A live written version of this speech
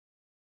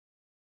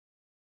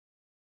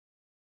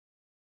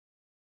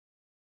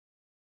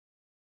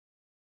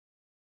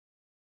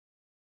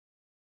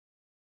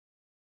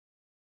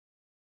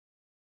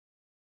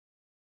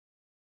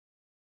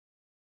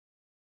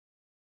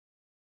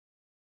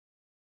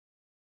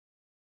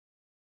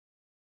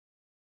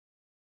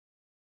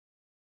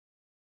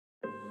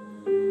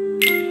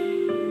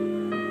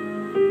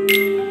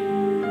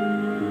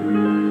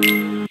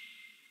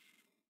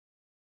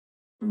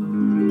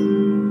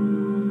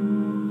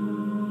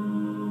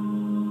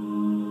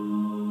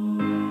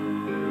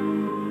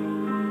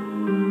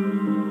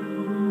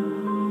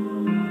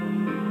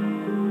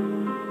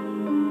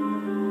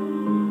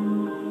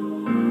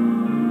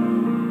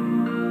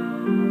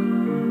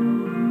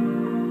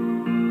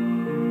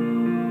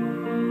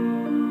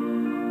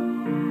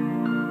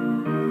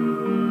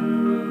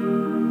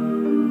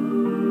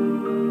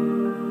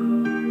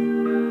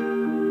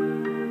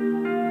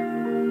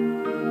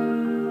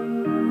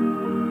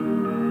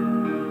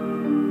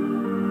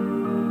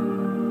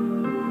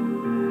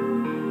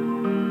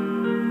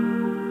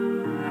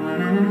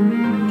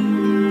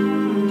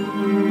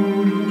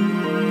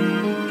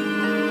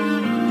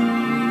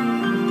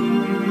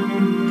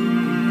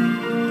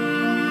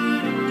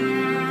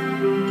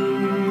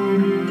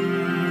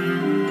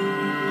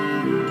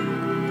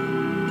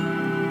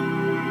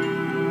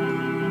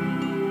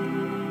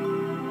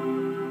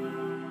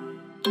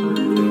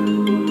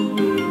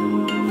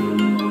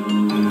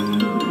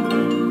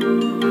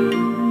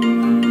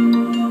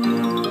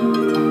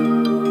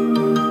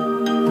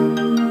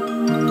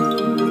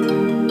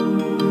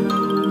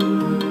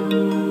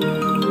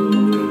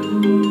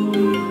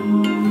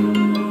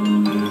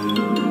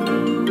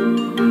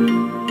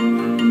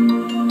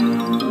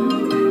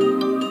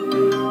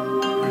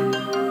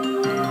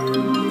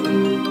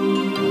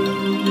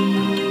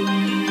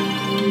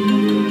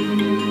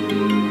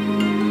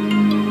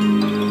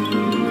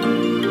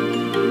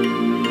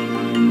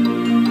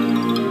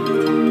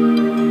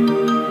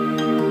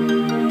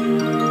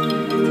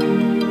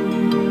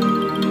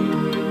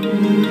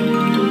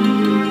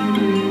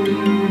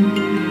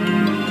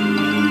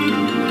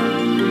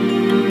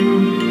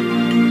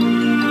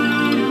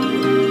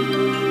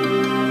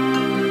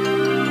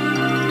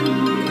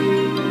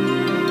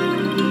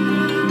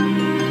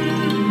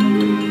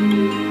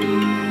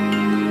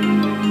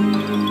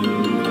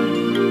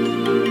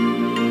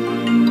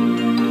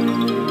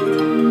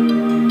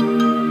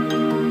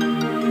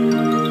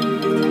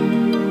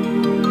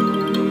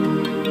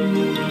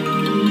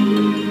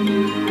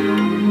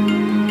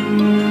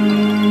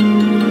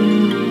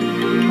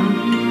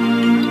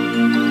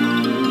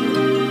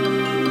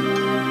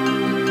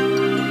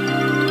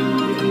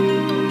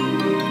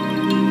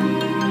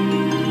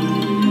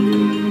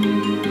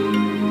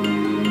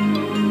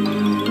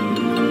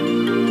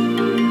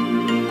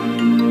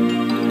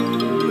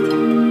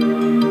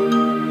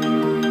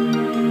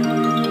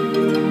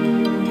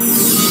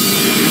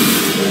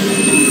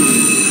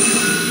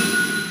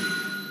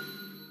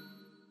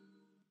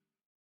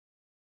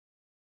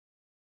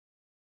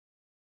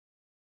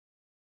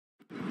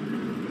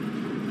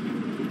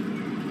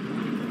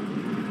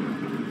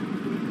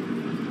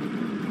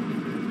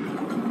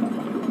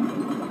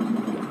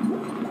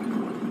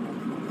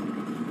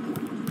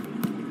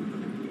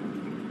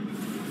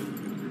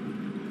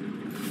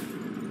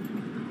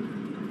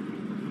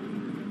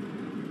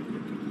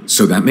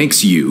So that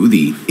makes you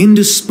the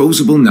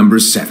indisposable number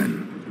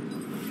 7.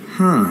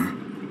 Huh.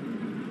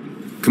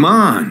 Come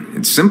on,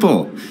 it's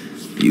simple.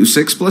 You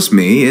 6 plus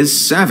me is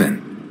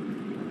 7.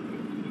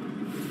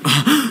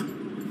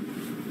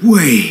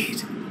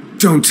 Wait,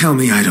 don't tell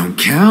me I don't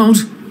count.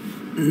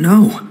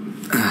 No.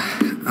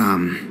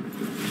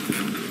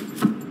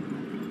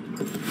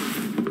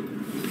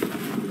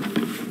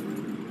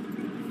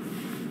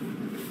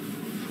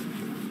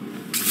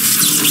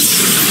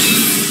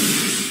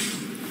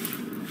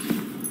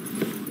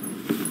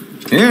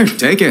 Here,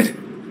 take it.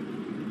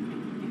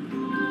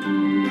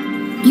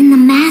 In the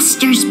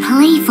master's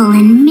playful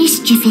and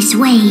mischievous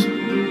way,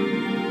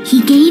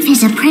 he gave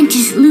his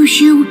apprentice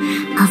Luciu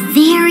a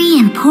very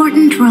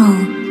important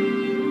role.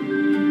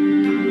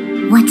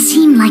 What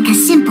seemed like a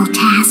simple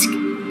task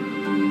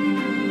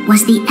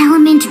was the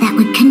element that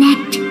would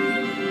connect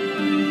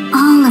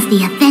all of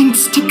the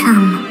events to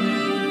come.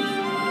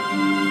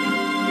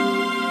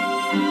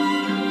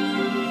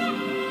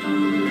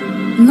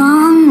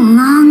 Long,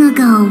 long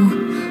ago,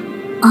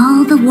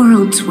 all the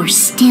worlds were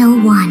still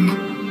one.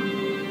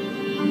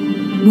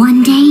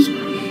 One day,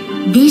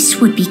 this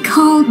would be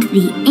called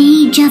the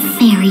Age of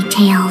Fairy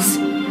Tales.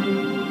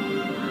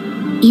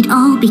 It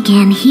all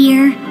began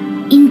here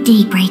in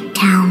Daybreak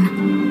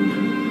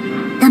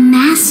Town. The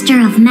Master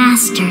of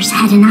Masters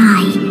had an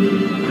eye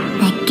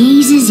that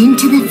gazes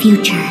into the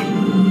future.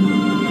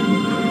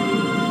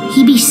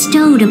 He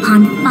bestowed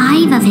upon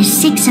 5 of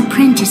his 6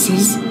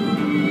 apprentices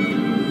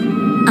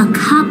a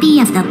copy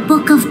of the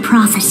Book of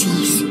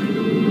Prophecies,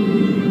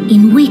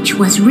 in which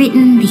was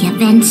written the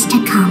events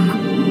to come.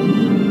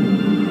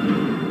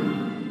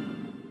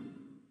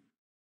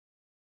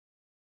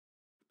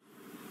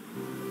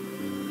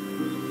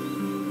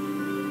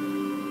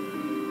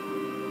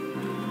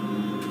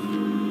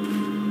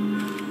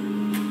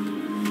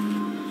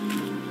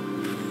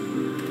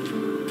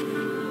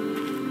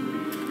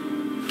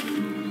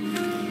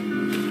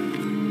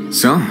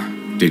 So,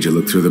 did you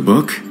look through the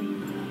book?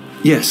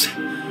 Yes,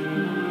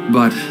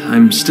 but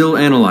I'm still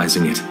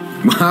analyzing it.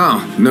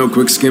 Wow, no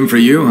quick skim for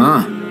you,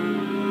 huh?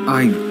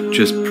 I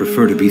just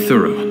prefer to be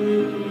thorough.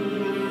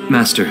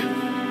 Master,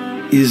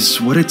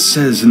 is what it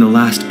says in the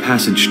last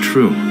passage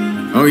true?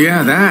 Oh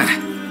yeah, that.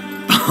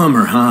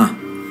 Bummer, huh?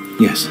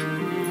 Yes.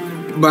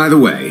 By the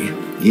way,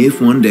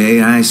 if one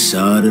day I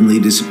suddenly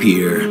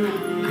disappear,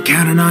 I'm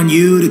counting on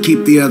you to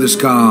keep the others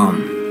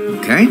calm,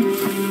 okay?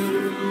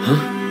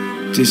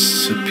 Huh?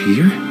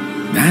 Disappear?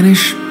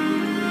 Vanish?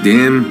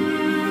 Dim?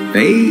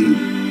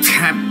 Fade?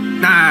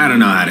 I don't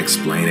know how to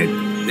explain it.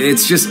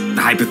 It's just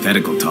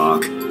hypothetical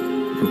talk.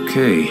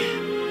 Okay.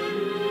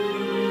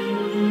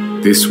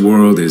 This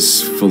world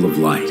is full of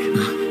light.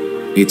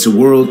 It's a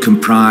world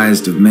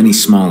comprised of many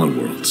smaller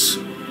worlds,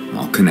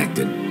 all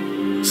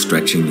connected,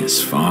 stretching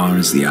as far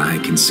as the eye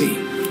can see.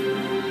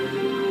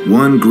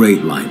 One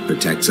great light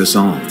protects us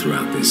all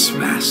throughout this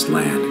vast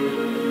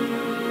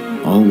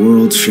land. All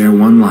worlds share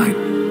one light,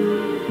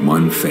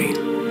 one fate.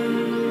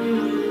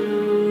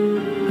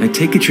 I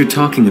take it you're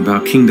talking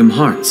about Kingdom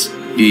Hearts.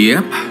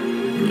 Yep,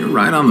 you're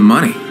right on the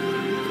money.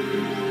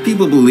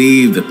 People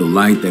believe that the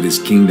light that is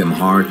Kingdom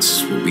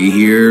Hearts will be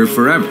here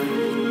forever.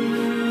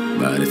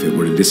 But if it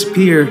were to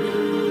disappear,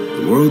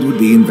 the world would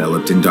be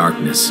enveloped in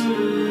darkness.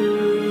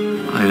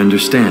 I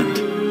understand.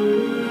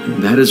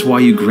 That is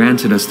why you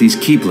granted us these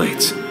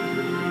Keyblades.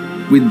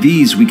 With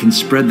these, we can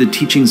spread the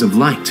teachings of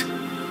light.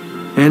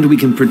 And we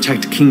can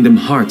protect Kingdom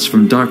Hearts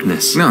from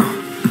darkness. No,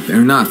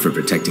 they're not for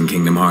protecting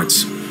Kingdom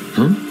Hearts.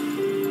 Huh?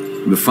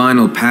 The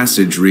final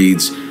passage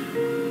reads,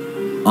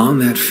 "On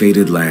that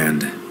fated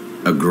land,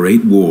 a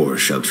great war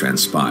shall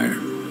transpire.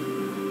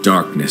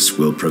 Darkness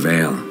will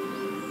prevail,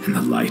 and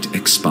the light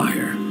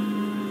expire.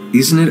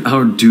 isn't it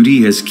our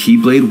duty as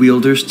Keyblade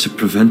wielders to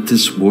prevent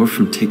this war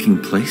from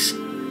taking place?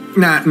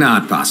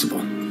 Not possible.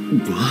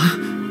 What?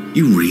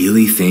 You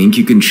really think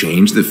you can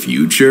change the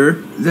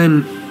future?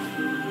 Then,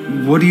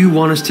 what do you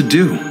want us to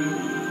do?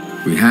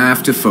 We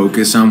have to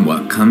focus on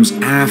what comes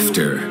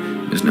after.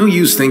 There's no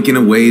use thinking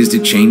of ways to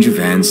change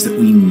events that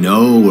we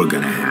know are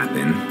gonna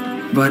happen.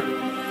 But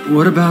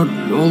what about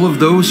all of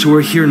those who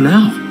are here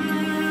now?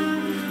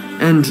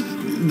 And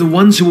the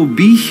ones who will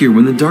be here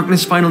when the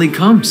darkness finally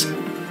comes?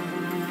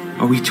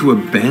 Are we to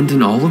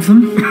abandon all of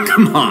them?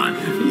 Come on,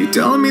 are you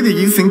telling me that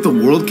you think the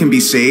world can be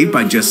saved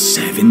by just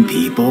 7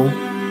 people?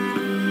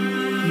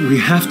 We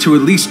have to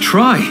at least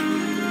try.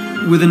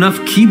 With enough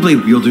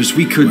Keyblade wielders,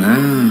 we could...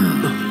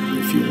 Well,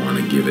 if you want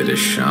to give it a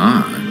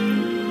shot.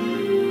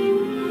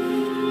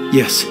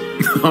 Yes.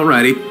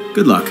 Alrighty,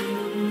 good luck.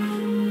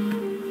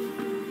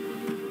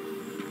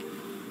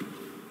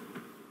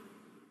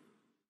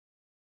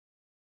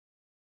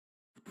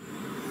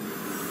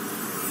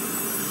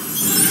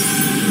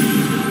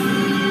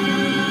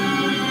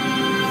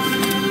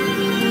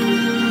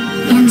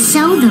 And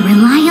so the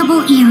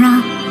reliable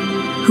Era,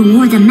 who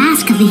wore the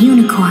mask of the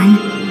unicorn,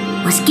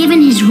 was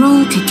given his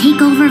role to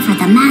take over for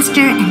the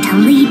Master and to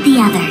lead the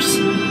others.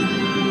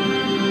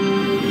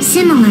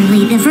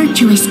 Similarly, the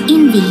virtuous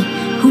Envy,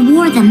 who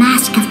wore the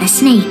mask of the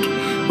snake,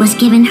 was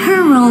given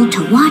her role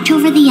to watch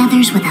over the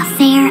others with a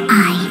fair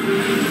eye.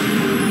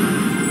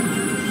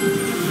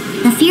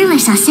 The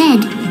fearless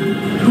Aced,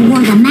 who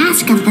wore the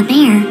mask of the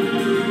bear,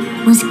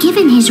 was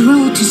given his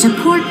role to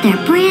support their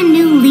brand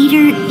new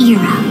leader,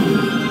 Era.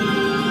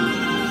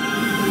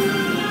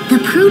 The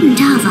prudent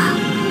Ava,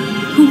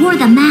 who wore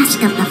the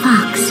mask of the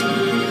fox,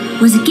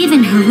 was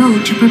given her role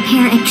to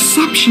prepare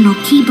exceptional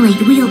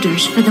Keyblade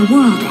wielders for the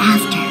world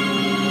after.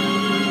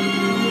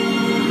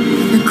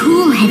 The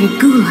cool-headed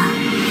Gula,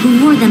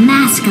 who wore the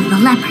mask of the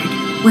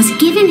leopard, was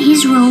given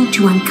his role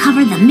to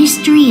uncover the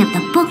mystery of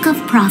the Book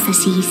of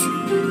Prophecies.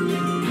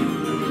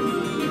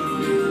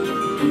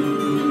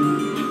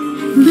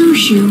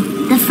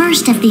 Lushu, the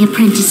first of the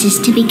apprentices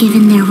to be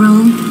given their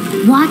role,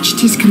 watched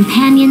his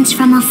companions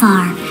from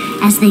afar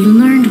as they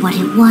learned what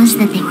it was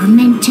that they were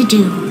meant to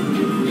do.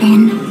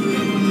 Then,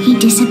 he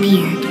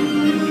disappeared.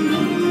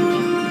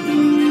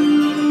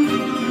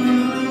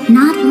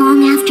 Not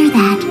long after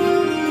that,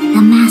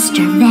 the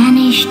Master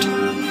vanished,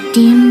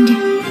 dimmed,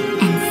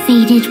 and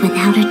faded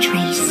without a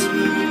trace.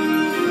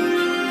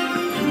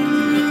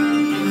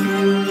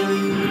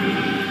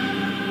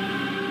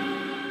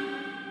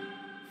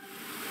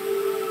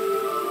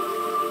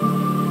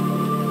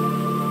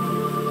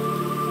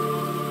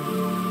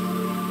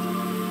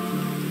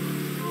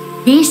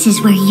 This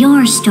is where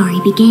your story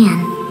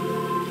began.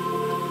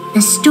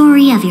 The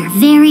story of your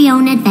very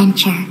own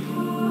adventure.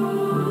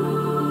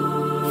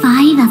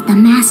 5 of the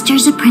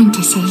Master's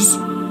apprentices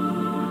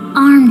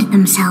armed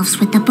themselves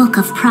with the Book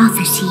of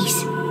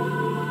Prophecies.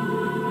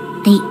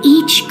 They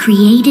each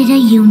created a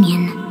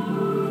union.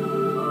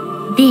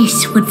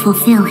 This would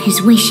fulfill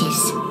his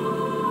wishes.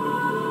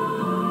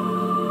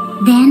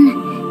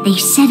 Then, they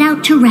set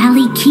out to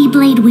rally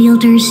Keyblade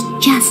wielders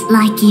just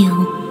like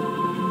you.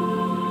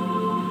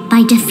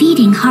 By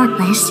defeating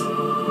Heartless,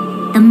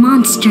 the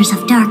monsters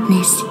of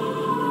darkness,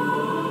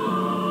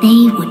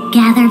 they would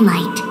gather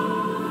light.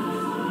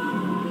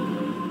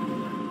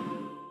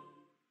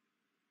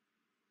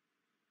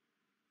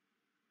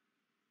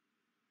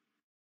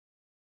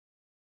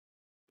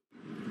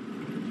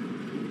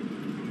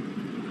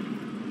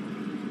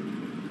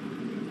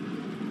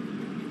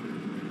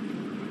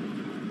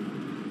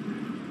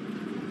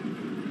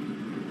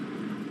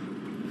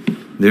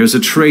 There's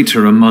a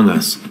traitor among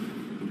us.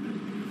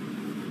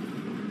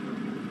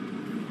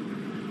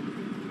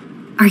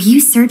 Are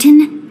you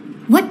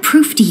certain? What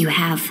proof do you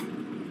have?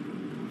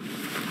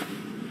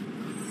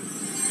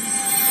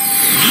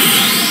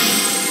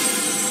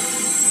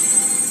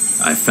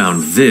 I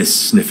found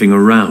this sniffing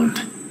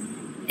around.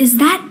 Is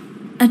that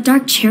a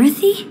dark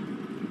Cherothy?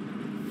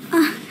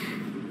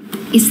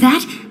 Is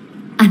that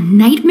a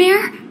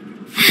nightmare?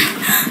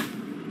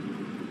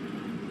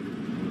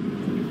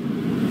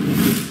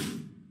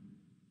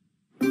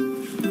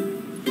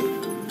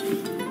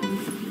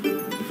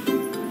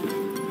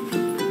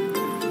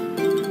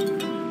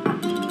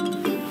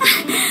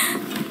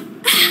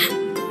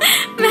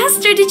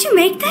 Did you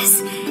make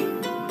this?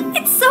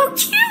 It's so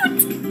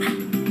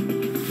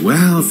cute!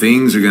 Well,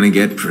 things are gonna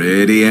get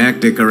pretty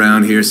hectic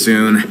around here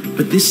soon.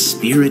 But this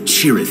spirit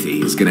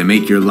Cherothy is gonna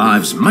make your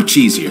lives much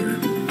easier.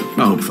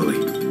 Hopefully.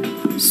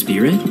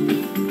 Spirit?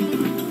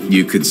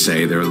 You could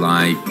say they're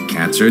like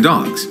cats or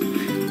dogs.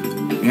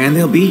 And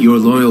they'll be your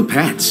loyal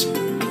pets.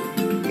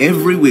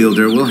 Every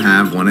wielder will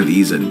have one of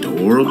these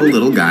adorable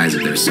little guys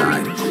at their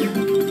side.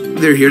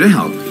 They're here to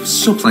help,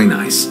 so play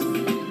nice.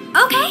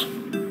 Okay.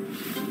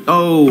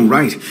 Oh,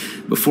 right.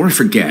 Before I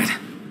forget.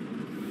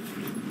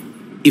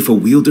 If a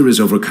wielder is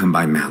overcome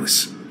by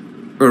malice,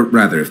 or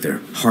rather if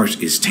their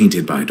heart is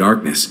tainted by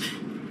darkness,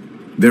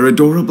 their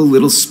adorable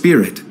little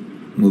spirit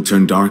will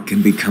turn dark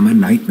and become a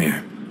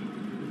nightmare.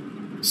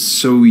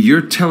 So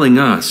you're telling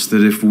us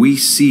that if we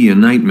see a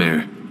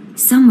nightmare,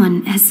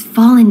 Someone has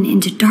fallen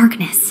into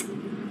darkness.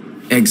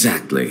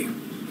 Exactly.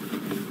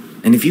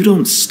 And if you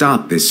don't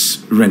stop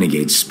this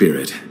renegade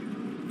spirit,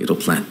 it'll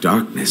plant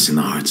darkness in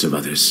the hearts of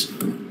others.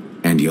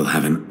 And you'll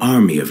have an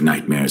army of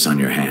nightmares on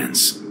your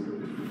hands.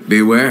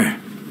 Beware.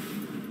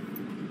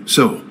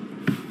 So,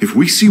 if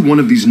we see one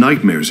of these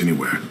nightmares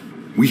anywhere,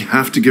 we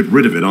have to get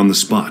rid of it on the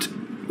spot.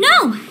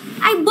 No!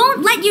 I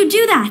won't let you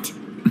do that!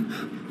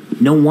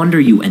 No wonder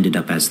you ended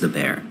up as the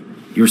bear.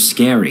 You're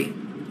scary.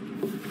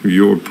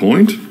 Your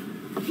point?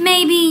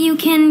 Maybe you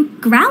can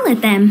growl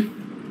at them.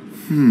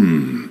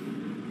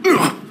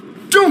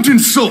 Don't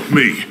insult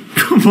me!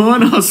 Come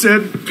on,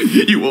 Hased.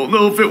 You won't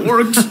know if it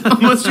works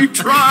unless you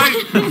try.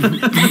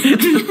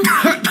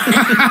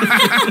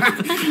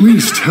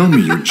 Please tell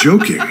me you're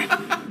joking.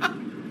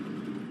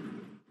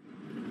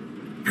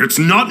 It's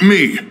not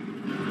me!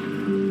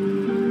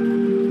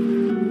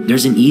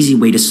 There's an easy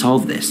way to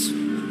solve this.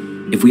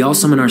 If we all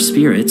summon our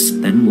spirits,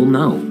 then we'll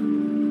know.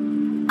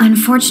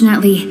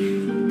 Unfortunately,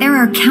 there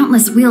are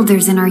countless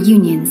wielders in our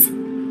unions.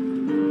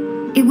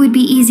 It would be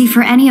easy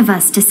for any of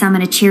us to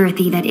summon a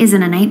Chirithy that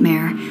isn't a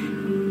nightmare.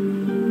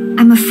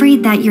 I'm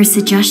afraid that your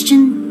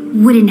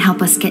suggestion wouldn't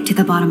help us get to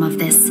the bottom of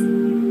this.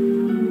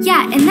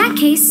 Yeah, in that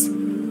case,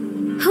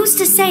 who's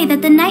to say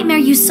that the nightmare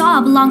you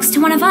saw belongs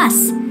to one of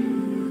us?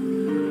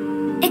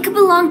 It could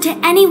belong to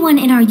anyone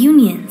in our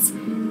unions.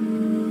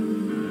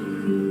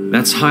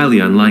 That's highly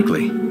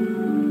unlikely.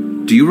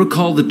 Do you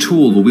recall the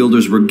tool the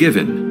wielders were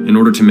given in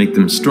order to make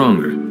them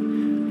stronger?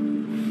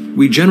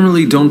 We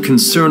generally don't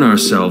concern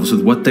ourselves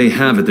with what they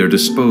have at their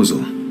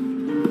disposal.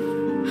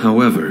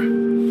 However,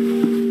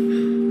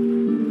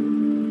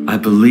 I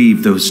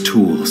believe those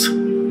tools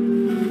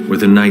were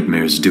the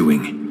nightmare's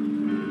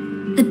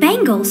doing. The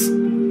bangles.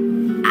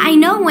 I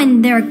know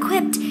when they're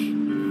equipped,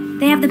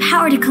 they have the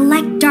power to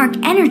collect dark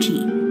energy.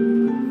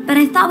 But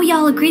I thought we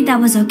all agreed that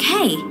was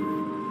okay.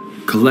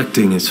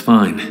 Collecting is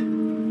fine.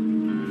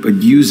 But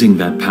using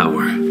that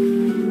power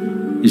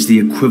is the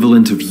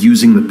equivalent of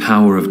using the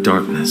power of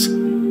darkness.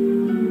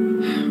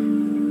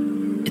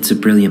 It's a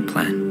brilliant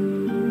plan.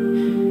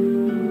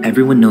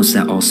 Everyone knows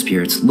that all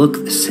spirits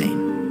look the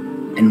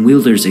same, and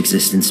wielders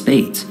exist in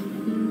spades.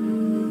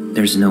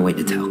 There's no way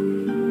to tell.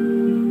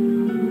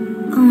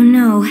 Oh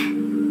no.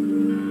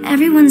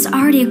 Everyone's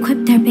already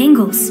equipped their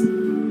bangles.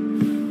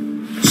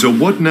 So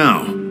what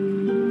now?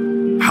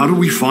 How do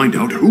we find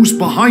out who's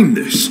behind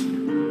this?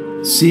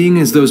 Seeing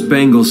as those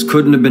bangles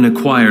couldn't have been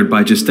acquired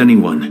by just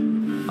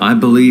anyone, I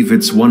believe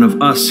it's one of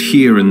us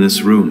here in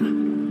this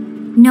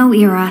room. No,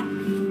 Ira.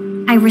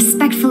 I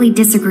respectfully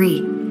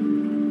disagree.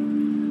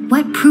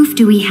 What proof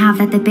do we have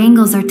that the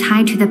bangles are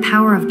tied to the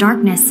power of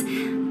darkness,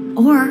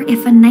 or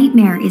if a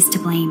nightmare is to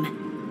blame?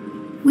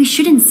 We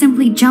shouldn't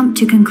simply jump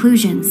to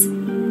conclusions.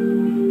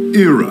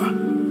 Ira,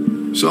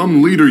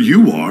 some leader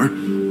you are.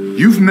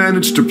 You've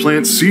managed to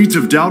plant seeds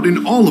of doubt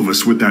in all of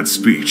us with that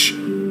speech.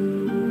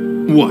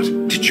 What,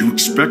 did you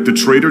expect the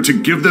traitor to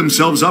give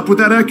themselves up with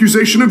that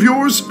accusation of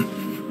yours?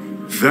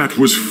 That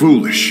was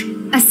foolish.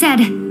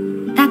 Ased,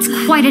 that's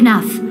quite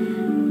enough.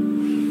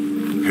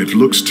 It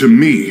looks to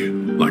me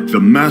like the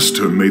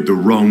Master made the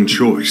wrong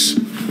choice.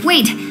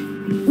 Wait,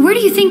 where do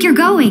you think you're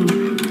going?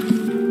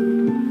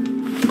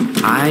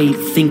 I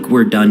think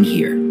we're done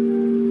here.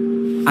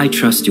 I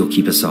trust you'll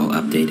keep us all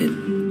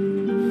updated.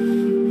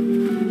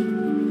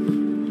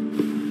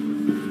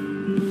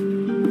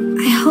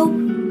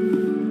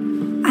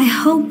 I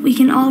hope we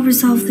can all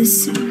resolve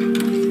this soon.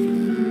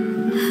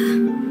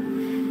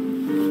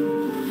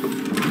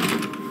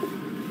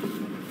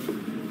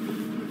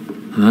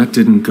 That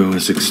didn't go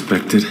as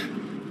expected.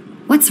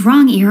 What's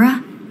wrong,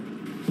 Ira?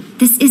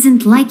 This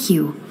isn't like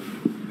you.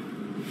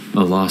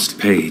 A lost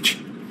page.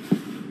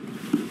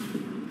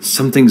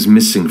 Something's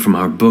missing from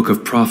our book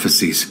of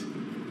prophecies.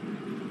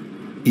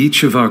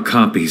 Each of our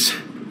copies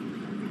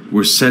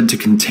were said to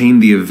contain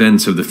the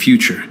events of the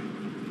future.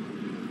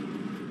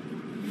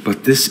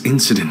 But this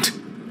incident,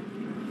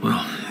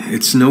 well,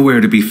 it's nowhere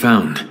to be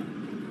found.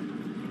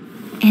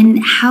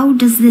 And how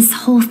does this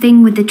whole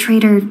thing with the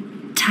traitor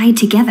tie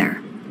together?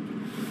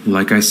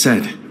 Like I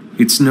said,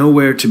 it's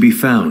nowhere to be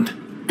found.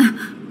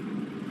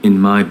 In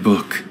my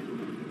book.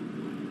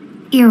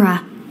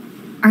 Ira,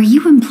 are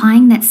you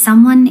implying that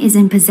someone is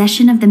in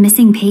possession of the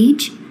missing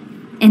page?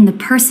 And the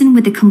person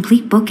with the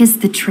complete book is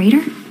the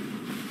traitor?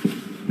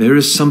 There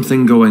is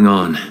something going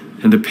on,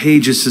 and a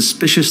page is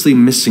suspiciously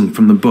missing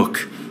from the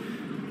book.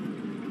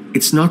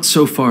 It's not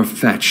so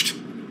far-fetched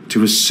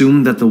to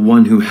assume that the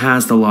one who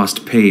has the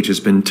lost page has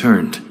been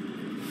turned,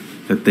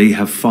 that they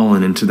have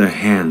fallen into the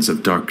hands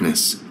of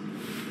darkness.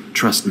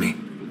 Trust me.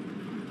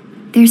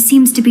 There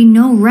seems to be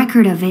no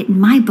record of it in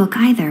my book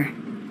either.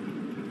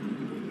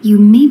 You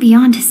may be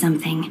onto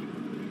something.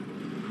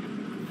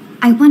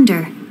 I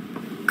wonder,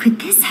 could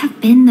this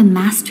have been the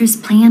Master's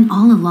plan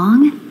all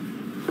along?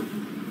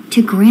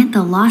 To grant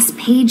the lost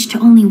page to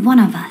only one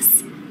of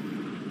us?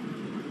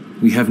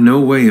 We have no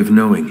way of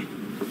knowing.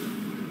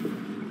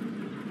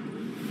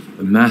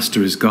 The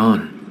Master is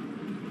gone.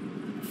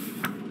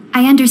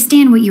 I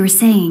understand what you are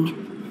saying.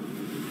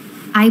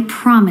 I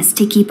promise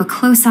to keep a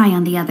close eye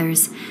on the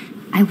others.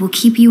 I will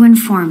keep you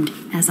informed,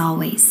 as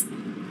always.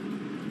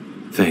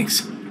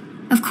 Thanks.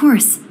 Of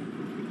course.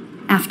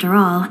 After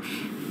all,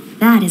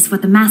 that is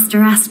what the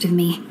Master asked of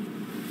me.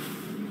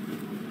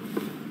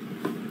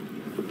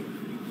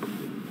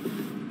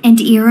 And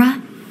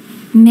Ira,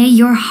 may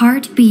your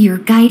heart be your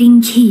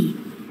guiding key.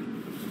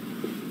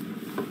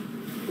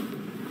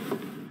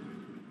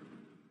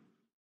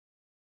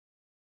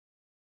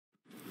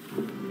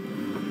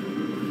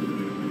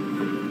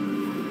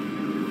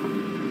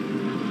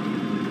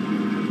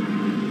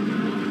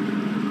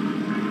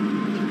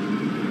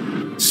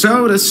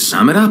 So, to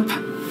sum it up,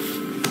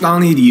 I'll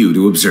need you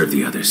to observe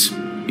the others.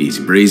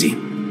 Easy breezy.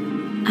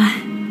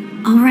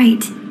 All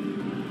right.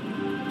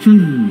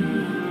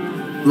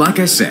 Like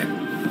I said,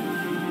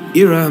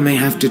 Ira may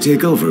have to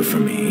take over for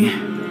me.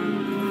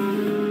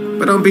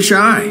 But don't be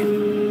shy.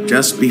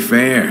 Just be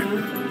fair.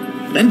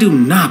 And do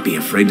not be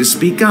afraid to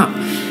speak up.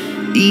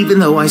 Even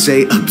though I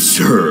say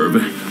observe,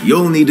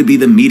 you'll need to be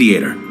the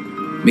mediator.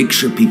 Make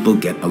sure people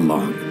get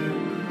along.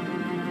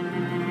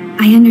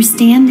 I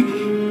understand,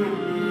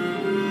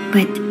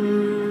 but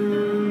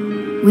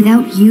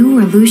without you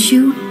or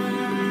Luciu,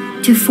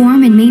 to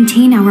form and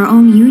maintain our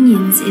own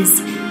unions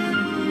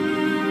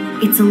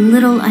it's a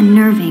little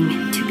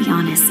unnerving, to be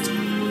honest.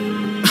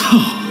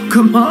 Oh,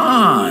 come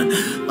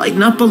on.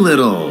 Lighten up a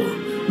little.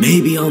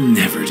 Maybe I'll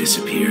never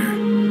disappear.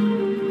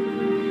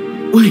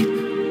 Wait,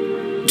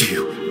 do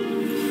you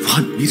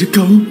want me to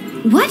go?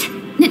 What?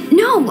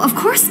 No, of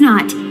course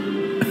not.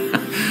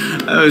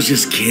 I was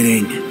just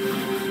kidding.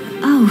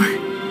 Oh,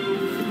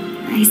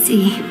 I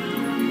see.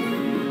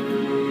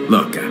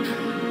 Look,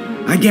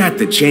 I get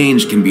that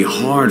change can be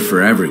hard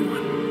for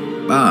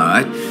everyone,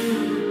 but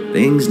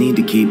things need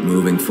to keep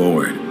moving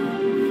forward.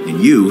 And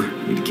you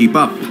need to keep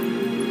up.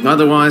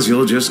 Otherwise,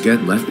 you'll just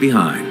get left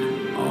behind,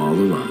 all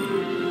alone.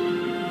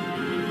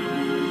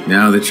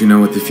 Now that you know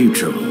what the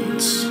future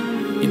holds,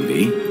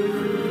 Envy,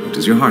 what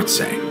does your heart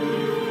say?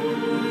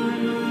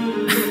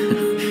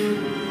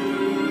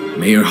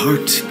 May your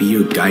heart be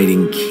your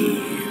guiding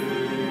key.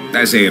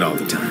 I say it all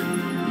the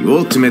time. You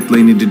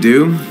ultimately need to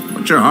do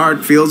what your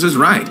heart feels is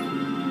right.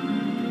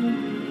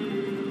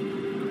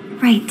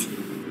 Right.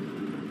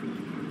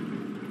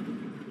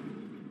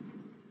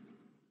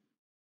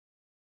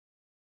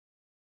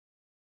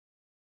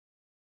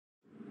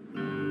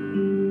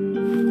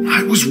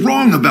 I was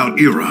wrong about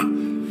Ira.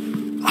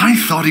 I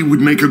thought he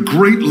would make a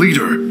great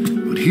leader,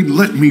 but he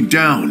let me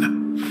down.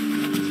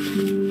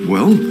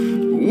 Well,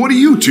 what do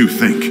you two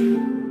think?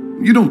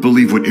 You don't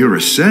believe what Ira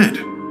said,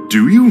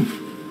 do you?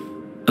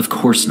 Of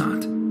course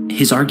not.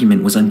 His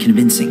argument was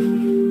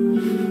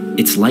unconvincing.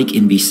 It's like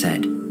Envy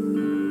said.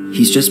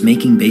 He's just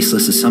making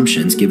baseless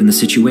assumptions given the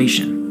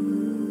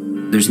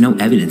situation. There's no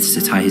evidence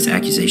to tie his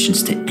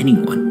accusations to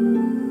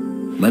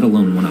anyone, let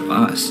alone one of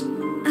us.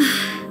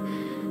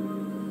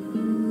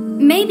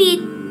 Maybe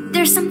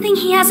there's something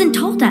he hasn't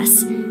told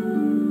us.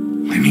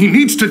 And he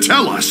needs to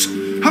tell us.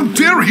 How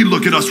dare he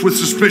look at us with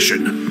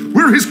suspicion?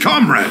 We're his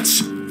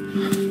comrades.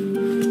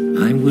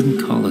 I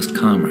wouldn't call us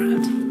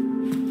comrades.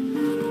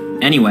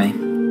 Anyway,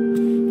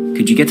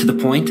 could you get to the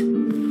point?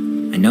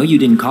 I know you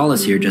didn't call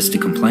us here just to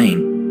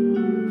complain.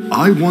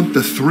 I want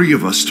the three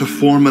of us to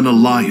form an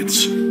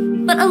alliance.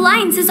 But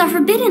alliances are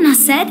forbidden,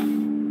 us said.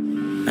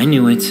 I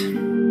knew it.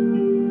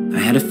 I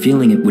had a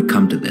feeling it would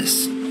come to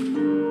this.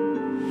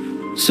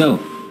 So,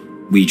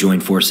 we join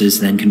forces,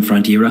 then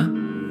confront Ira?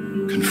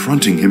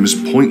 Confronting him is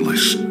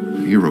pointless.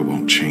 Ira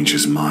won't change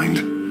his mind.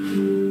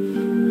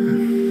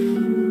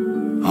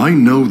 I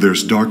know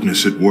there's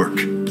darkness at work.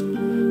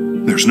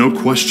 There's no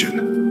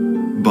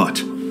question.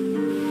 But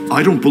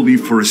I don't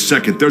believe for a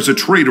second there's a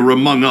traitor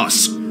among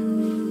us.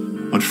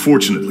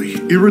 Unfortunately,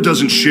 Ira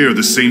doesn't share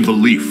the same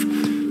belief.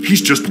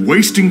 He's just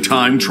wasting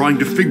time trying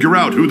to figure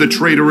out who the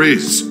traitor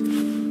is.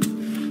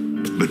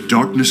 But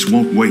darkness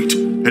won't wait,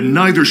 and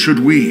neither should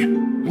we.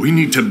 We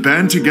need to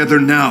band together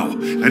now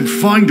and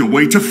find a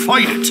way to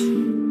fight it.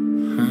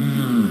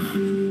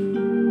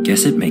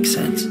 Guess it makes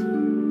sense.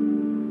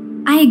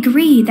 I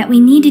agree that we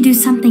need to do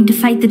something to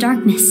fight the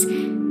darkness.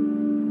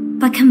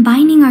 But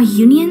combining our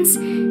unions?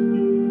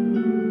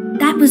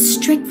 That was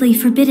strictly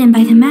forbidden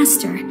by the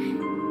Master.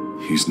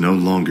 He's no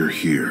longer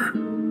here.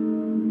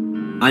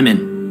 I'm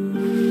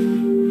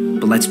in.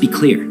 But let's be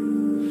clear.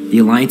 The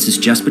alliance is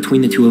just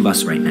between the two of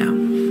us right now.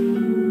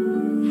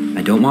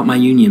 I don't want my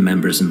union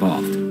members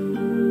involved.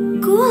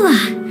 Gula!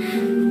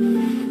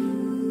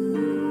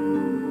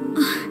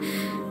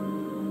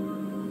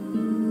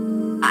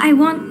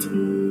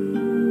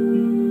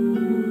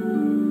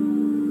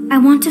 I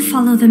want to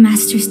follow the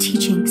Master's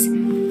teachings.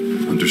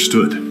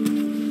 Understood.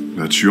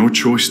 That's your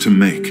choice to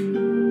make.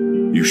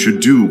 You should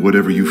do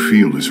whatever you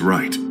feel is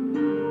right.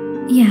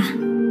 Yeah.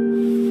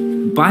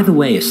 By the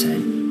way,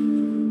 Ased,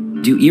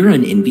 do Ira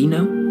and Envy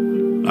know?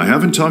 I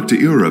haven't talked to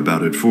Ira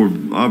about it for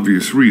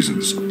obvious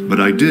reasons, but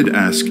I did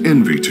ask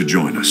Envy to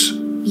join us.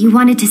 You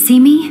wanted to see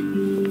me?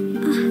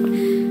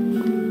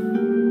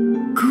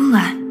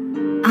 Gula,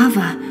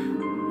 Ava,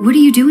 what are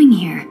you doing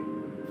here?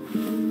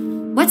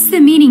 What's the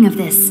meaning of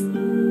this?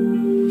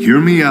 Hear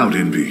me out,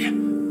 Envy.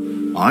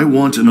 I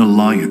want an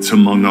alliance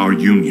among our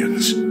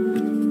unions.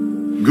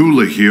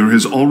 Gula here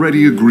has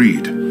already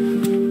agreed.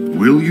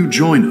 Will you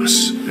join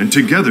us? And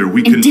together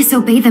we can— And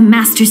disobey the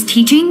Master's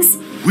teachings?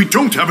 We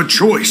don't have a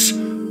choice.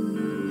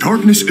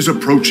 Darkness is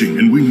approaching,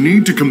 and we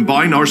need to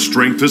combine our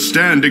strength to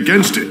stand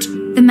against it.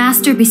 The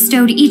Master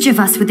bestowed each of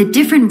us with a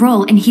different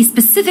role, and he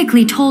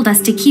specifically told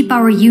us to keep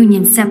our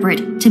union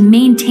separate, to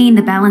maintain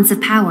the balance of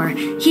power.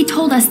 He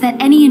told us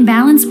that any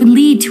imbalance would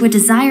lead to a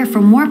desire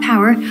for more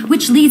power,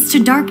 which leads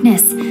to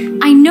darkness.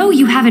 I know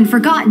you haven't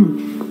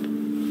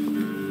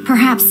forgotten.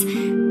 Perhaps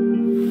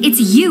it's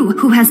you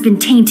who has been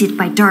tainted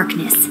by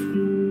darkness.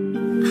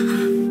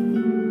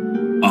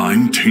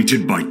 I'm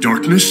tainted by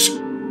darkness?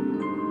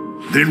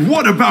 Then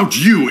what about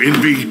you,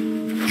 Envy?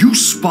 You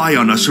spy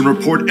on us and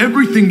report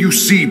everything you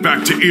see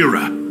back to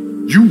Ira.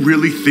 You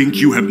really think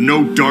you have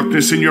no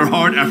darkness in your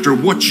heart after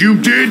what you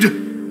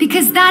did?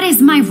 Because that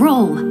is my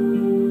role.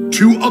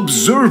 To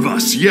observe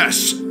us,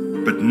 yes,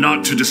 but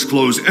not to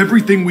disclose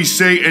everything we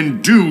say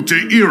and do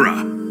to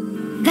Ira.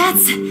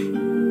 That's—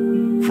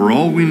 For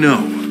all we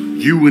know,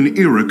 you and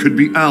Ira could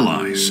be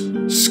allies,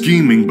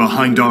 scheming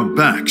behind our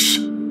backs.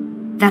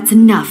 That's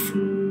enough.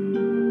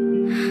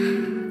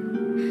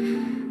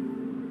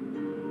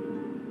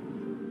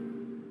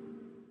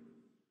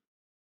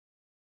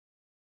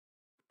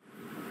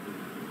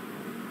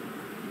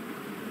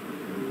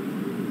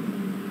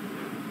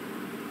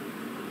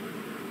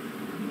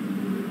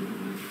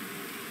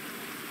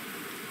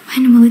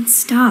 When will it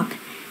stop?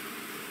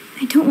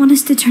 I don't want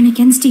us to turn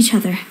against each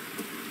other.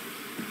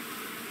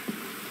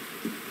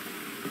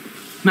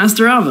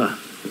 Master Alva.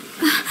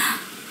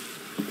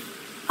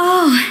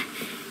 Oh,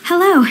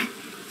 hello.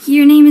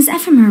 Your name is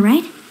Ephemer,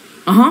 right?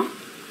 Uh-huh.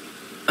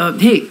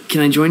 Hey,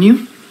 can I join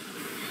you?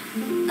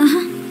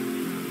 Uh-huh.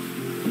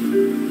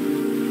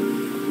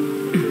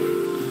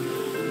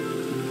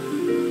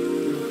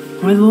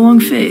 Why the long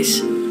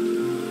face?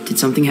 Did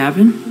something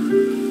happen?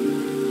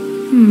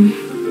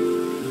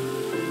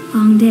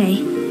 Long day.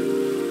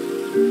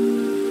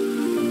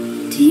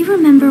 Do you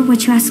remember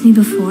what you asked me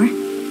before?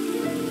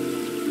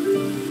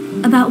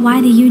 About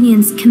why the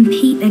unions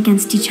compete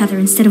against each other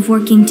instead of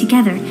working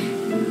together.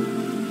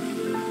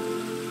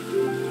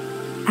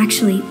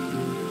 Actually,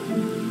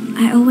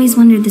 I always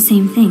wondered the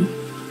same thing.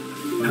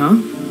 Huh?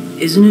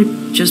 Isn't it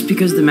just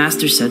because the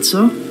Master said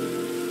so?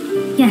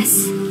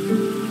 Yes,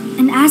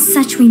 and as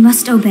such we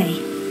must obey.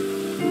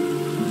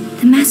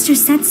 The Master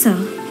said so,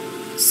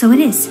 so it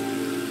is.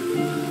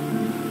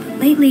 But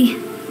lately,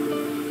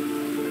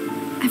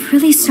 I've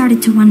really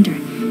started to wonder.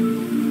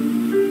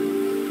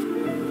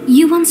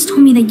 You once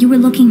told me that you were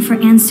looking for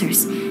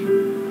answers.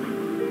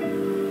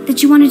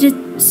 That you wanted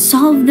to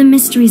solve the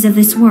mysteries of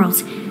this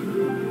world.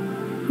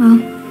 Well,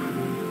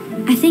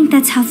 I think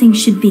that's how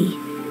things should be.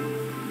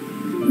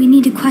 We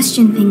need to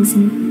question things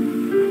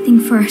and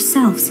think for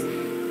ourselves.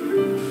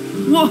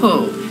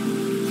 Whoa!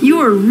 You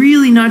are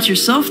really not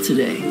yourself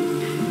today.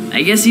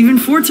 I guess even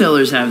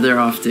foretellers have their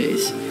off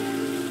days.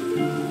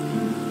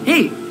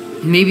 Hey,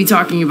 maybe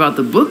talking about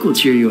the book will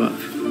cheer you up.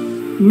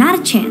 Not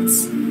a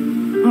chance.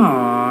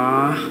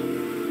 Aww.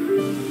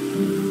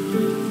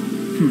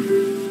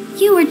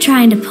 You were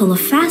trying to pull a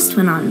fast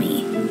one on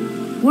me,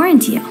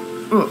 weren't you?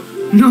 Oh,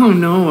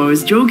 no, I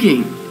was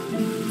joking.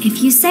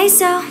 If you say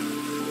so.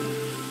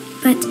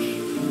 But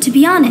to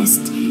be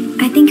honest,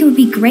 I think it would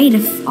be great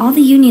if all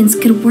the unions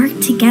could work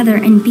together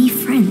and be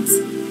friends.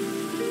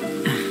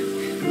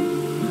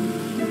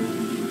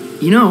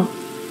 You know,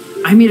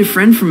 I made a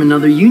friend from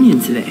another union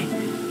today.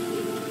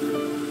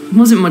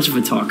 Wasn't much of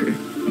a talker,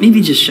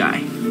 maybe just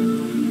shy.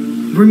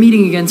 We're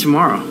meeting again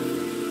tomorrow.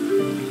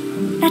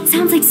 That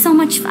sounds like so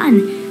much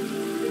fun.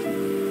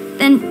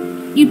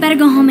 Then you'd better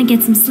go home and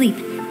get some sleep.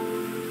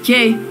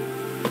 Okay.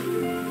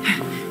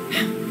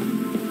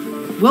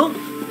 Well,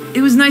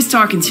 it was nice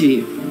talking to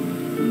you.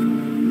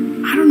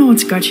 I don't know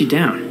what's got you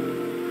down,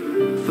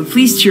 but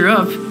please cheer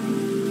up.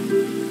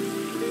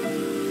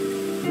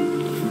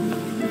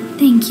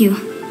 Thank you.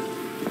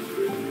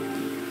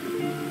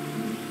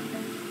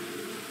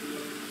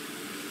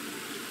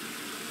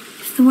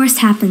 If the worst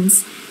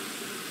happens,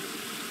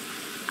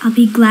 I'll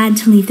be glad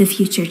to leave the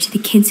future to the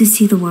kids who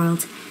see the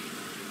world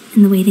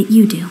in the way that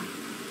you do.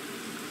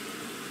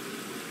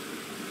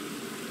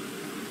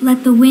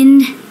 Let the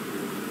wind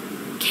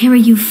carry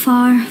you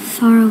far,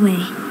 far away.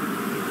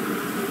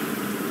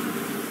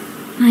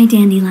 My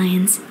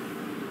dandelions.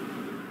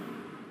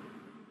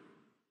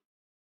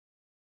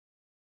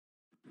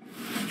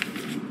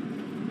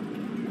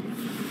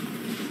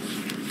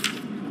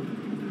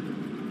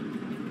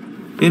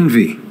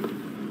 Envy,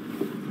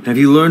 have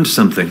you learned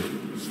something?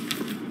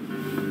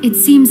 It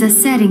seems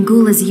Ased and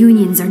Gula's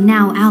unions are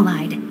now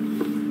allied.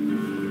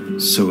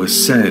 So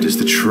Ased is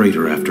the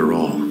traitor after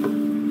all.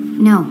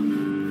 No,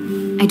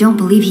 I don't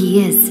believe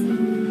he is.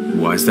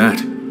 Why's that?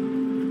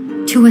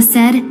 To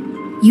Ased,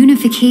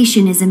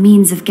 unification is a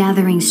means of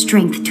gathering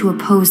strength to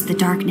oppose the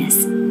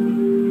darkness.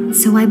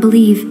 So I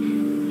believe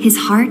his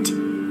heart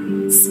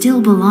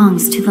still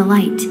belongs to the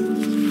light.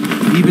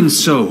 Even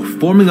so,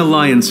 forming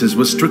alliances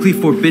was strictly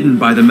forbidden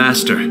by the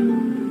Master.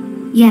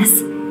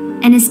 Yes,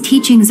 and his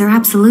teachings are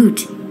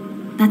absolute.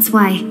 That's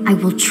why I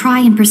will try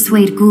and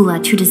persuade Gula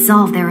to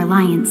dissolve their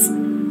alliance.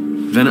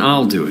 Then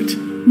I'll do it.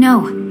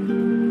 No.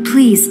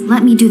 Please,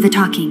 let me do the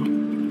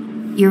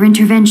talking. Your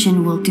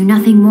intervention will do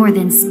nothing more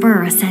than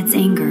spur Ased's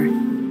anger.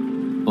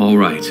 All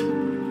right.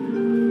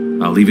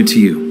 I'll leave it to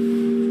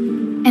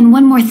you. And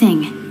one more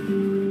thing.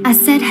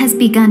 Ased has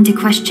begun to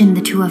question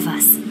the two of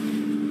us.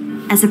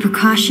 As a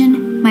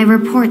precaution, my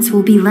reports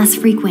will be less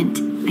frequent.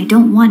 I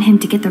don't want him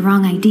to get the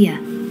wrong idea.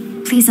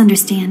 Please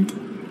understand.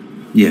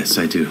 Yes,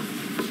 I do.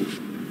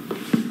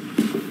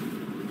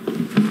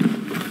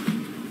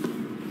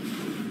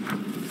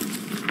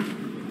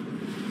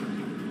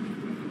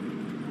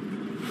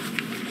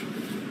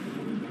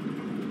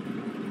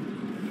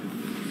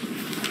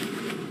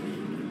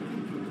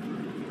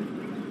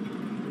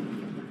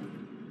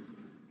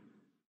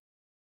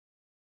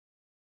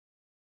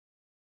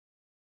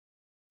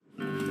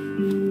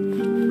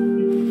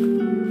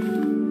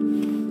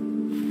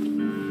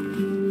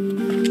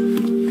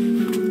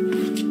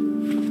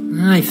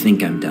 I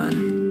think I'm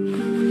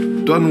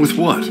done. Done with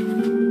what?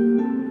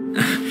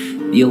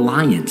 The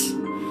Alliance.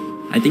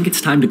 I think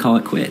it's time to call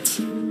it quits.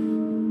 For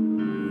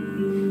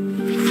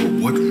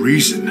what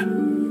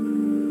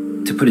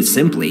reason? To put it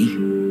simply,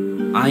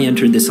 I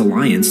entered this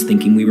alliance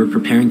thinking we were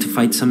preparing to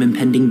fight some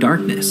impending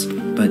darkness,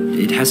 but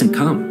it hasn't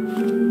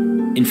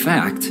come. In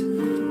fact,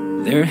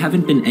 there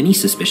haven't been any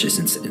suspicious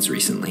incidents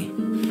recently,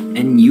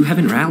 and you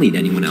haven't rallied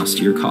anyone else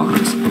to your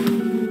cause.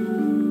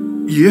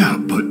 Yeah,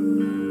 but...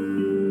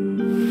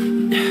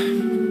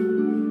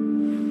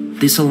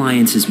 This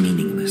alliance is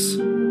meaningless.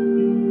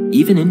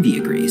 Even Envy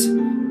agrees.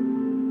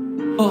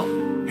 Oh.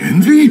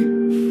 Envy?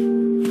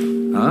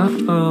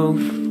 Uh-oh.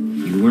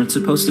 You weren't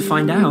supposed to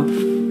find out.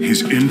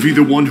 Is Envy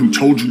the one who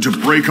told you to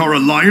break our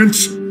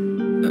alliance?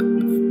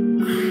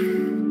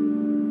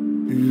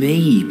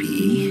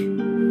 Maybe.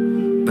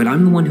 But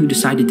I'm the one who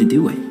decided to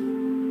do it.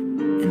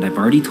 And I've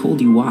already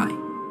told you why.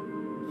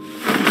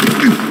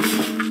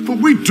 But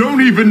we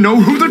don't even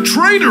know who the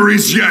traitor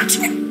is yet!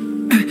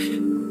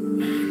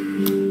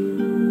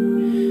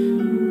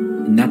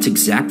 And that's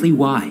exactly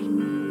why.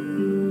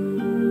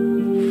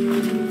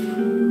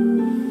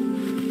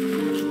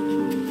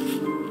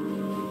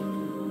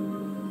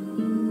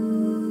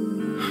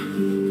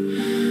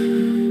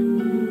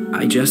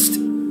 I just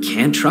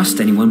can't trust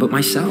anyone but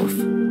myself.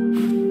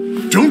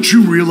 Don't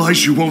you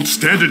realize you won't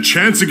stand a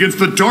chance against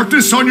the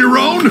darkness on your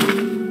own?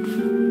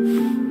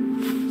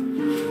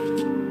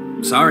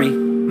 Sorry,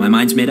 my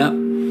mind's made up.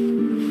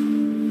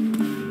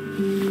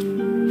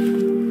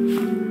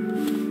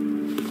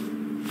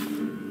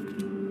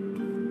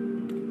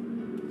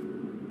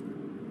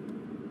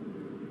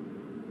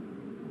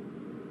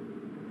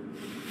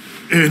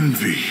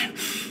 Envy,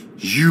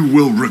 you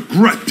will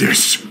regret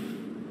this.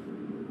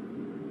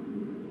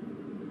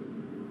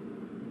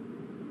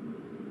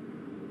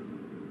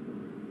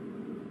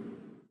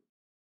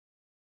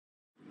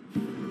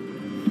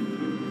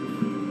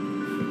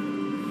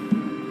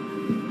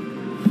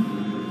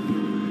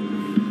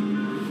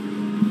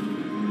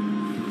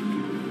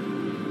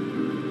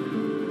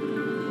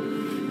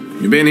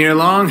 You been here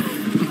long?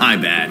 My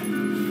bad.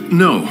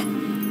 No.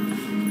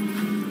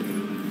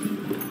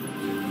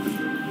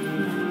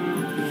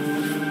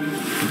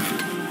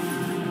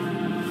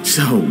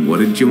 So, what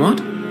did you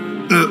want?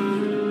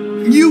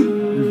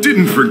 You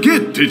didn't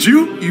forget, did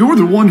you? You're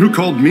the one who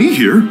called me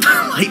here.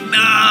 Lighten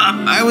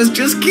up! I was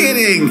just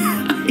kidding.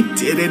 I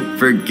didn't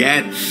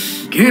forget.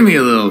 Give me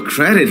a little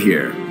credit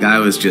here. I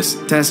was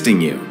just testing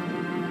you.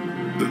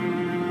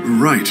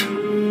 Right.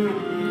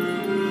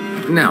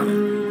 Now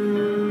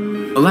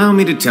then, allow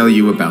me to tell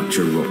you about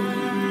your role.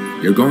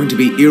 You're going to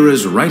be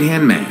Ira's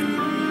right-hand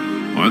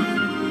man. What?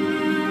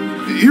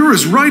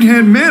 Ira's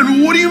right-hand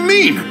man? What do you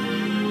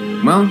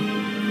mean? Well,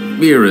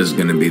 Ira's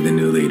gonna be the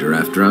new leader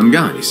after I'm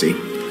gone, you see.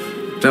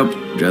 So,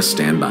 just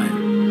stand by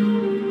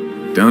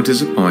him. Don't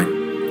disappoint.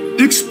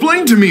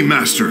 Explain to me,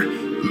 Master.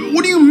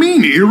 What do you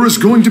mean Ira's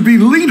going to be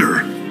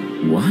leader?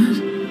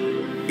 What?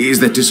 Is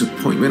that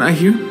disappointment I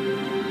hear?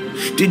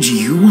 Did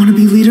you want to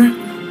be leader?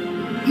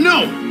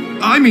 No!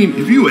 I mean,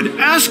 if you had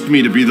asked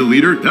me to be the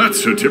leader,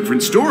 that's a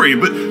different story,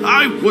 but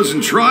I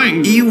wasn't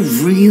trying... You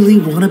really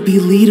want to be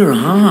leader,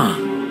 huh?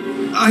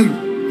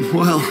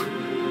 well...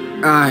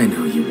 I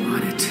know you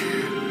want it,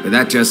 but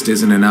that just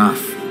isn't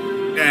enough.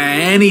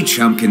 Any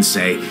chump can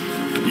say,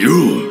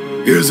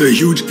 here's a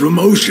huge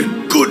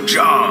promotion, good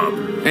job,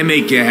 and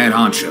make you head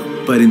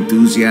honcho. But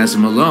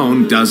enthusiasm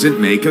alone doesn't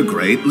make a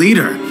great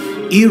leader.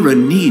 Ira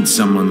needs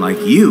someone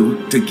like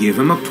you to give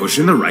him a push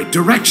in the right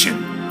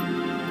direction.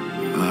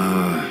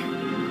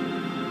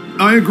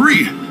 I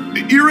agree.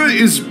 Ira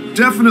is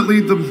definitely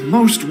the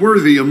most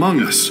worthy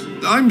among us.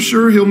 I'm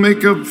sure he'll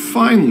make a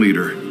fine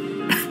leader.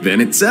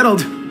 Then it's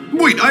settled.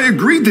 Wait, I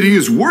agreed that he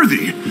is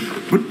worthy.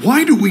 But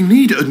why do we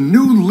need a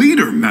new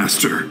leader,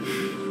 Master?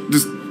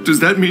 Does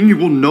that mean you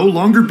will no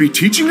longer be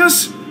teaching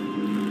us?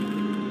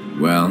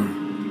 Well,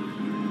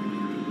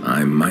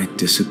 I might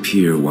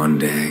disappear one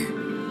day.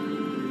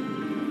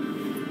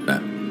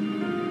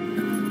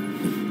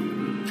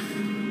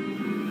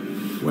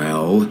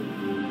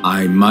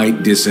 I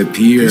might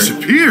disappear.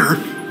 Disappear?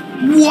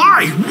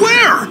 Why?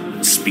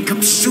 Where? Speak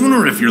up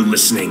sooner if you're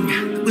listening.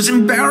 It was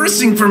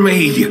embarrassing for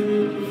me.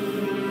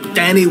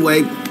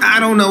 Anyway, I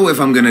don't know if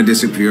I'm gonna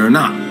disappear or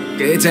not.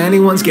 It's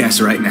anyone's guess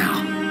right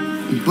now.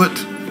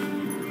 But...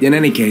 In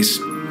any case,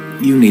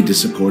 you need to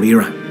support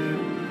Ira.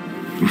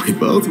 We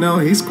both know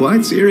he's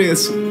quite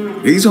serious.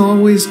 He's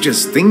always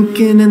just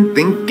thinking and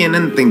thinking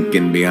and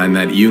thinking behind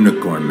that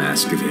unicorn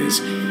mask of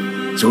his.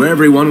 So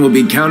everyone will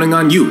be counting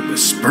on you to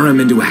spur him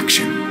into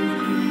action.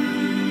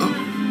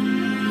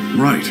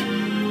 Right.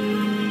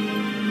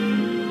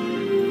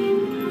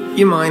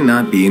 You might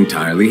not be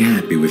entirely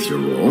happy with your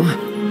role,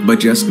 but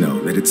just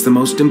know that it's the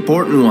most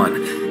important one.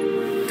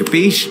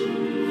 Capiche?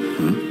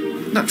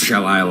 Not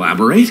shall I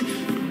elaborate?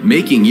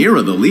 Making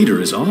Ira the leader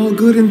is all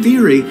good in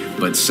theory,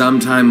 but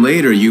sometime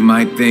later you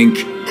might think,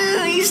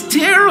 he's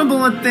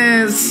terrible at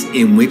this.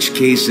 In which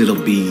case it'll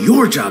be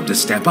your job to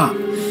step up.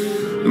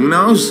 Who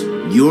knows?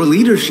 Your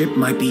leadership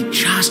might be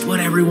just what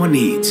everyone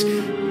needs.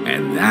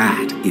 And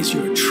that is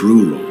your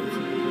true role.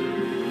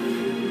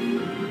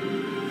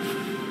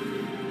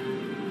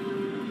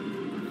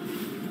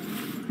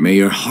 May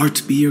your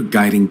heart be your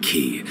guiding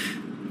key.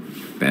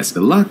 Best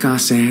of luck, I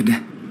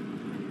said.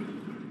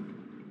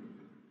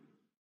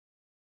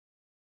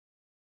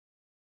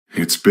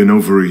 It's been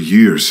over a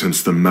year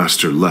since the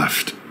Master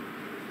left.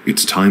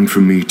 It's time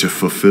for me to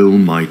fulfill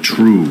my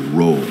true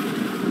role.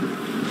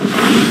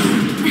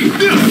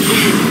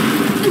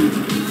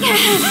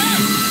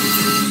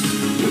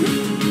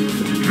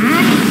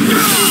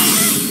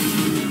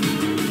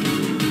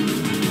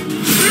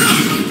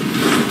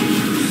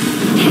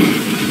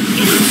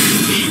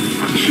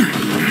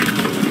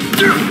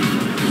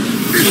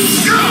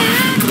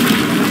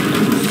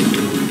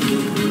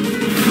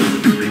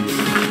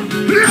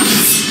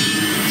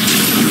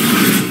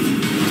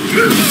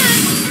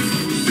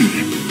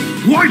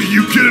 Why do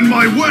you get in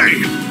my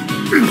way?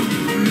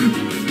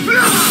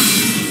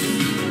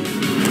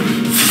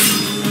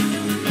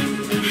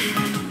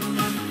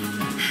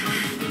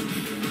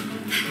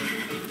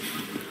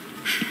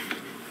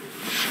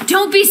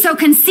 Don't be so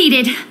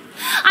conceited.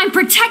 I'm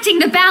protecting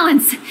the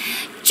balance,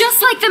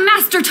 just like the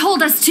Master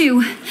told us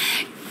to.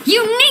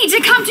 You need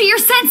to come to your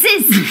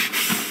senses.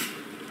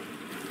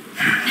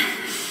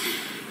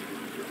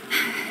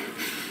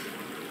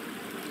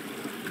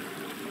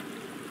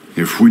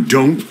 If we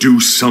don't do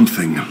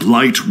something,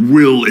 light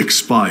will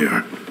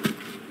expire.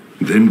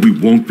 Then we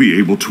won't be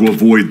able to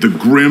avoid the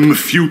grim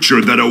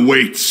future that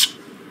awaits.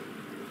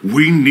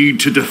 We need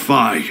to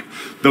defy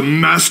the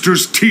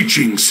Master's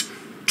teachings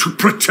to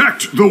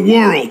protect the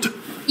world.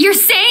 You're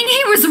saying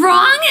he was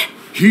wrong?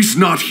 He's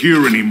not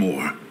here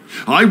anymore.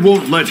 I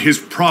won't let his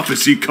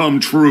prophecy come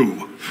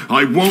true.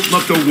 I won't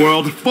let the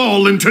world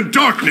fall into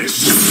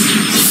darkness.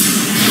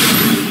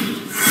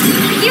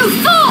 You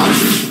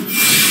fool!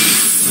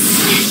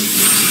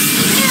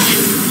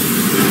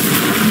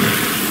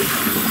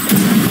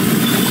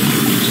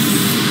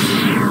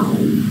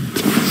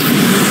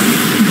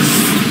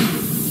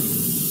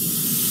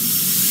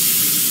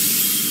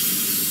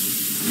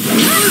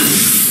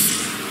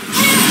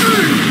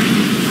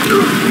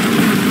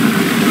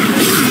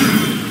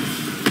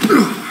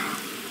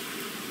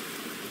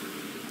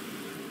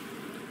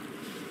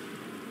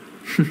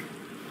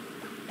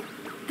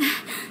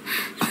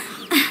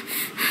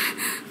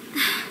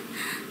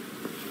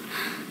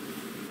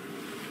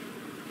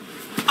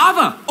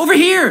 Ava, over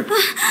here!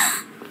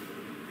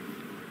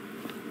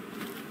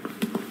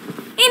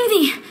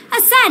 Envy!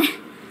 Assad!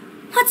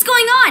 What's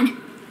going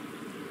on?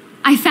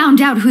 I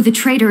found out who the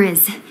traitor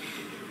is.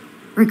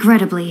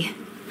 Regrettably.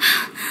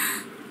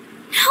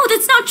 No,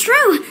 that's not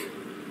true!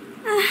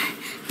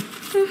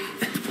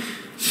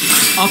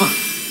 Ava,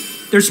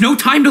 there's no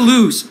time to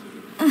lose!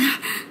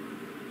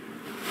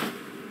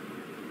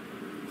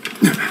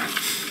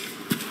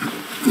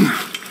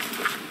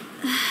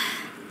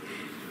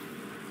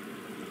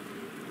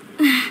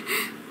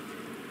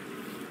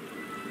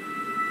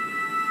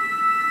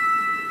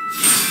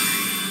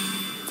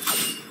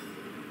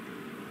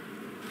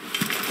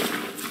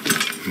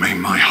 May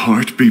my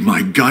heart be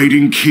my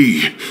guiding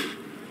key.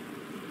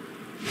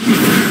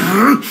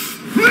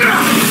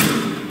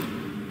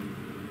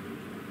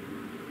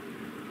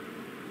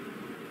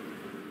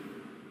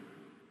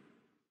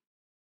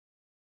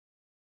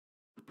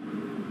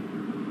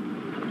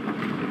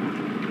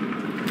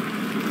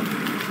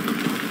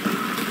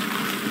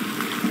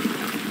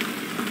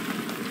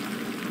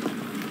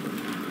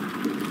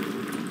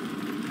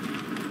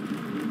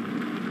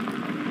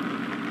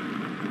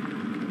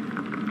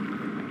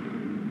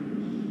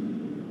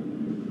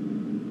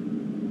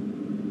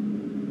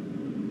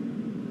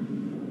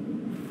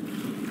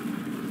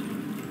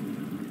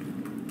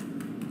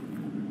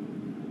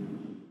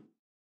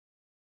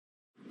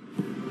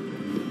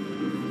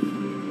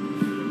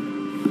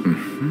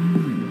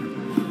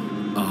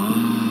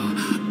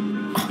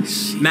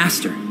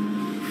 Master.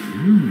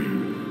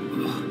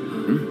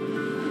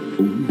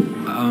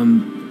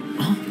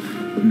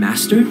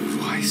 Master?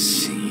 Oh, I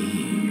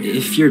see.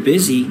 If you're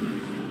busy,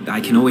 I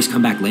can always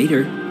come back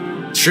later.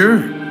 Sure.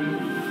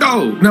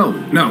 Oh, no,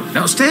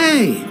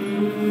 stay!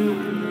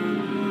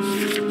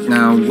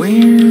 Now,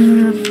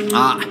 where...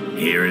 Ah,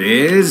 here it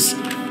is.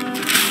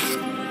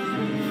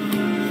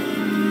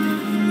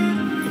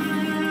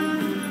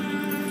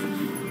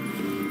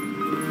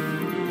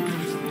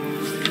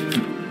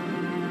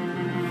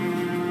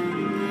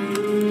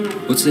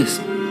 What's this?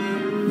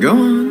 Go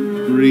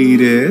on,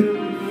 read it.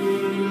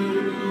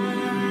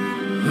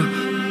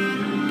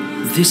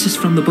 This is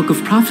from the Book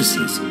of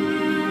Prophecies.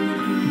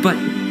 But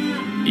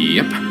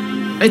Yep.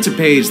 It's a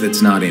page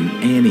that's not in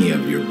any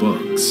of your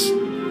books.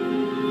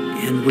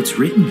 and what's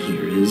written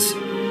here is...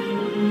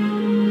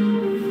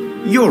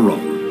 Your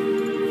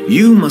role.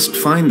 You must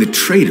find the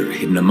traitor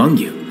hidden among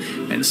you,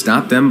 and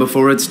stop them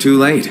before it's too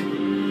late.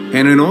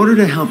 And in order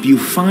to help you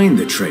find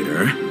the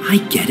traitor... I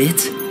get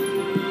it.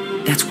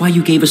 That's why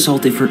you gave us all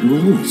different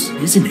roles,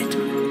 isn't it?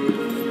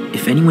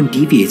 If anyone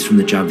deviates from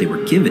the job they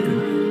were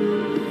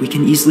given, we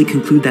can easily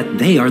conclude that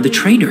they are the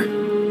traitor.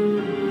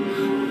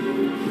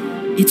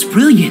 It's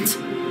brilliant.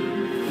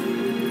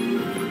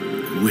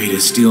 Way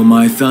to steal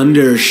my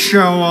thunder,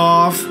 show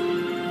off.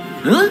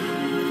 Huh?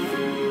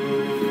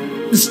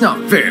 It's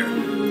not fair.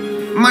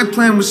 My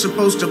plan was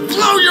supposed to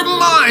blow your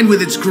mind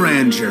with its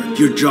grandeur.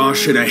 Your jaw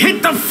should have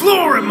hit the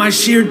floor at my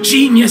sheer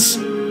genius.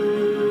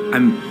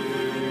 I'm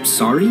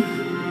sorry?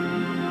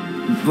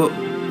 But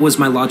was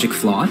my logic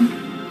flawed?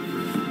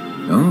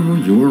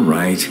 Oh, you're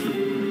right.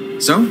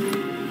 So,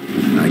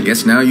 I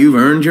guess now you've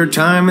earned your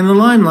time in the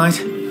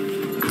limelight.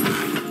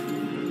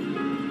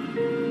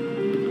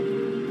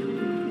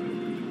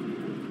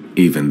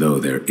 Even though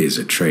there is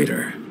a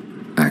traitor,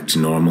 act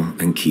normal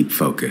and keep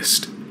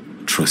focused.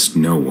 Trust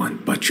no one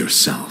but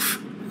yourself.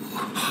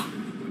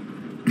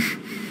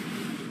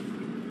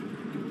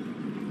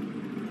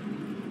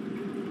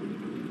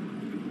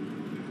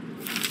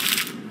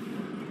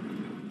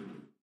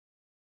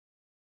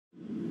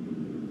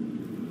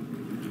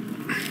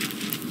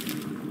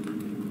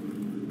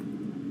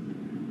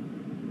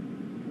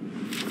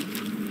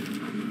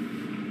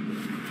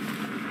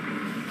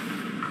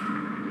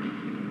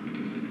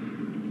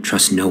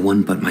 Trust no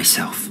one but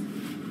myself.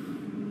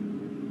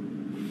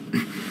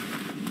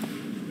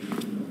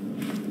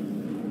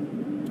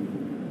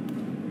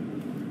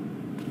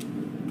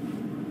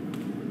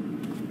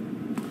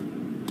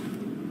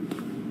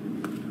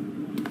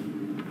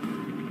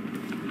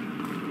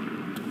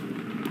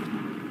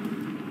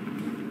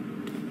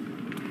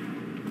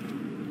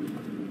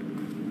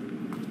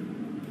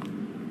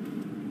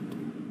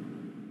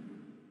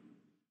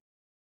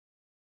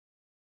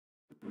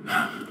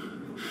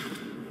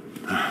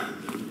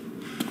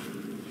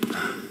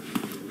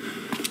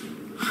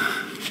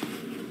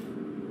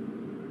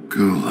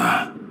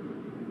 Gula.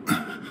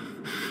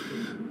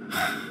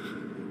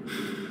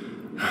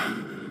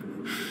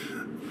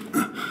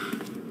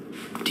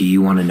 Do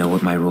you want to know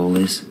what my role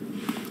is?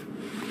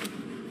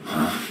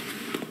 Huh?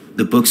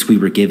 The books we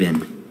were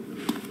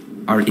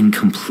given are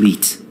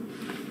incomplete.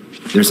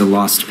 There's a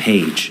lost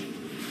page.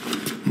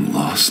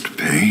 Lost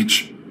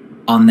page?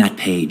 On that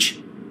page,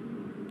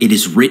 it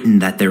is written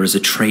that there is a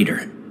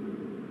traitor.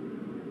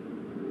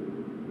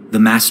 The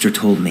Master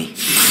told me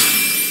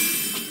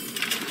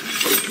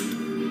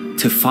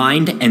to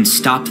find and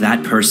stop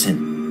that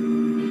person.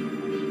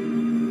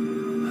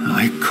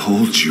 I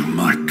called you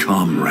my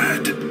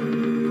comrade.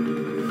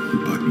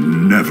 But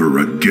never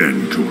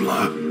again,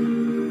 Gula.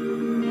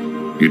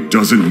 It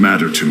doesn't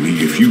matter to me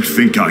if you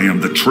think I am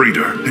the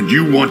traitor and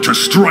you want to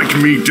strike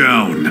me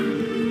down.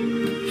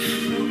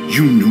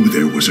 You knew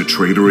there was a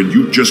traitor and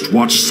you just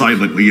watched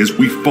silently as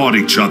we fought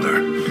each other.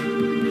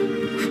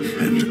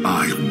 And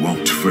I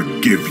won't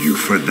forgive you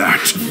for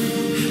that.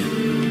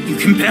 You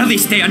can barely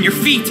stay on your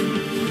feet.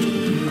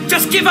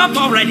 Just give up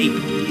already!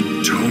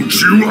 Don't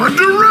you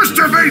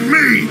underestimate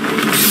me!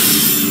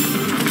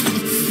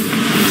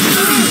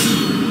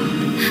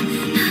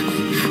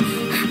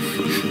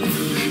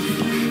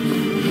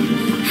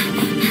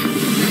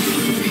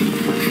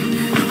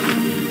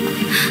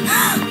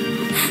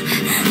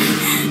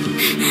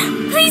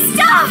 Please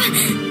stop!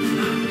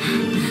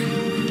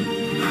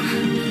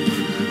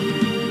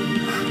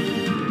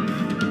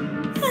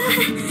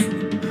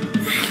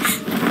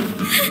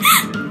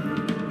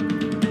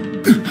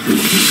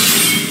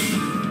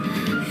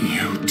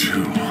 You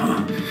too,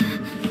 huh?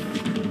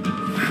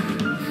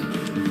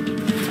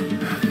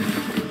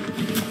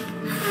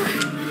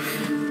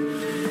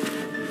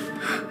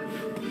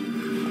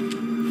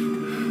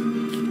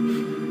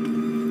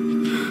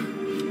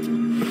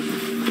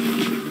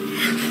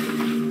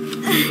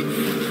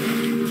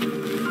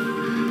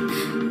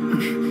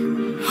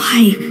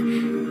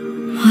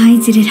 Why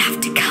did it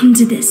have to come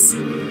to this?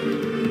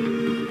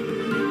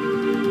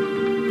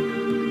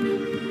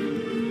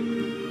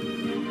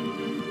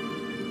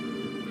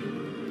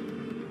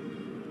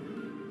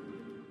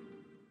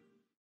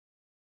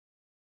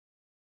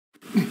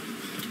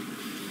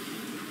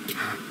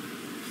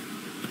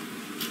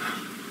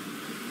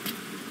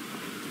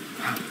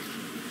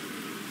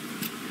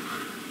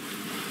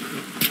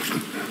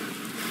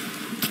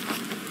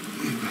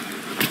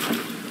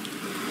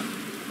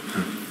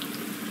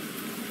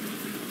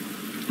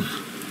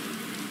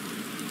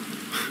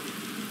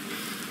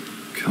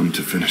 Come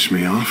to finish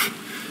me off,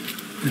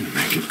 and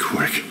make it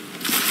quick.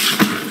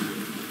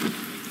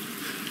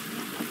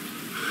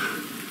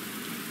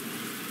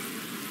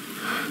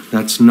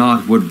 That's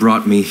not what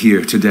brought me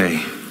here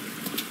today.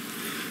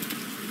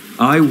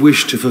 I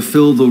wish to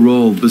fulfill the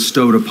role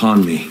bestowed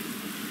upon me.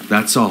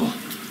 That's all.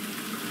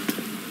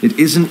 It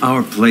isn't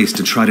our place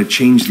to try to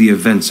change the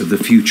events of the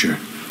future.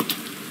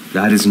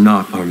 That is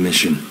not our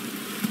mission.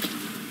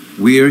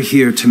 We are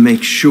here to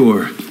make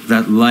sure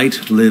that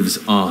light lives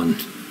on.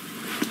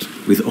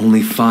 With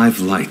only 5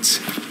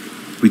 lights,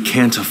 we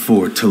can't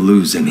afford to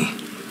lose any.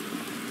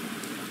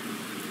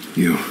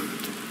 You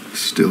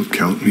still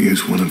count me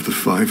as one of the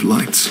 5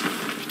 lights?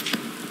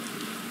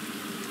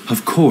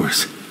 Of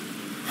course.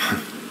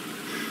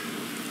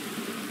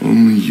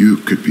 Only you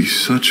could be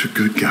such a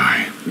good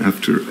guy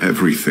after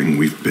everything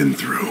we've been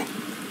through.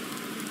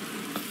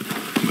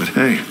 But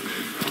hey,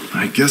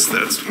 I guess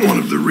that's one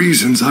of the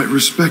reasons I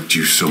respect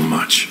you so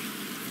much.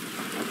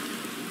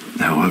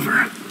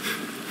 However,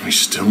 we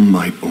still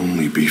might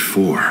only be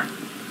 4.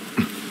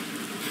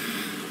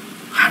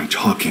 I'm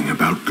talking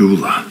about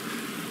Gula.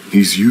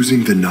 He's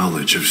using the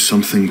knowledge of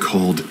something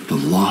called the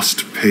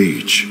Lost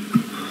Page.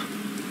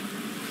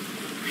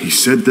 He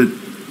said that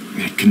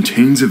it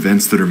contains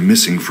events that are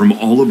missing from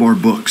all of our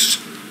books.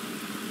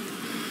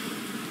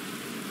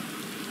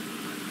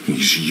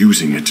 He's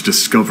using it to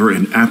discover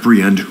and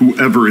apprehend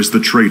whoever is the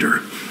traitor.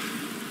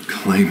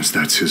 Claims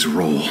that's his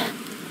role.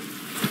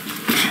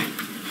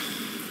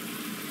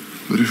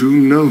 But who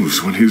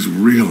knows what his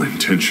real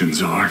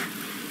intentions are?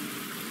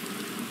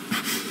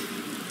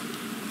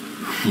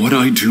 What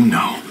I do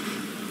know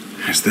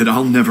is that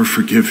I'll never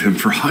forgive him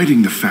for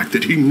hiding the fact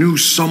that he knew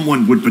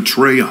someone would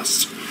betray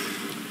us.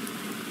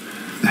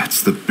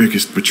 That's the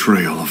biggest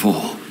betrayal of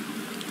all.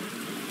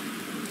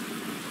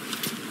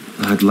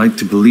 I'd like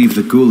to believe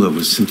that Gula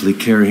was simply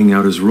carrying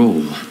out his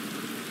role.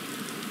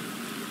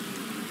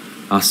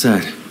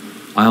 Aset,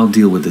 I'll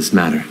deal with this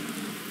matter.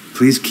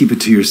 Please keep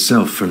it to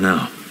yourself for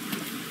now.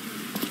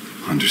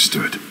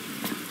 Understood.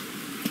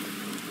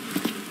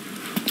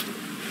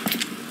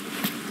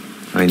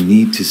 I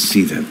need to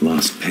see that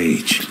lost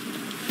page.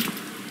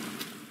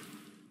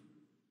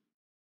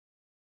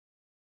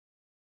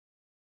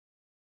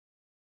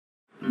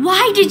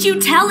 Why did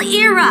you tell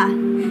Ira?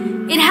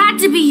 It had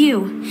to be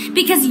you,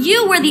 because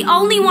you were the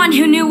only one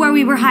who knew where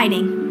we were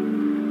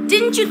hiding.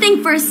 Didn't you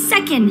think for a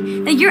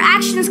second that your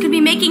actions could be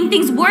making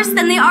things worse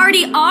than they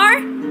already are?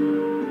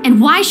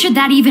 And why should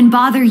that even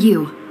bother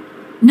you?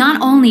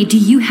 Not only do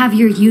you have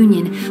your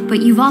union,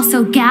 but you've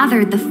also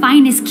gathered the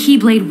finest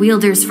Keyblade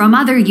wielders from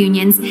other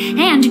unions,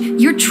 and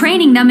you're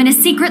training them in a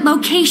secret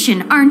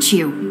location, aren't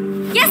you?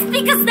 Yes,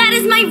 because that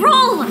is my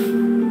role!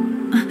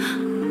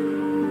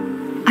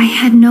 I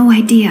had no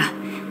idea.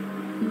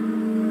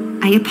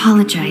 I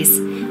apologize.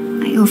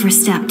 I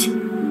overstepped.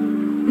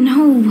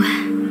 No.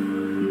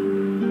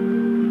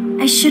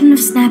 I shouldn't have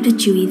snapped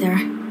at you either.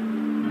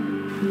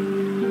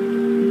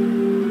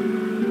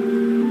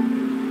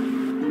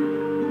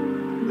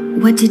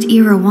 What did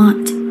Ira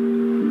want?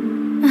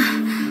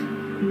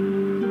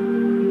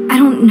 I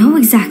don't know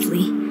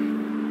exactly.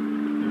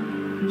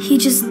 He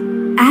just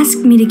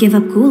asked me to give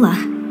up Gula.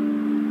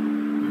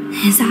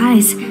 His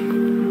eyes,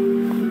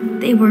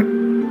 they were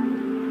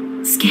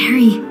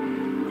scary.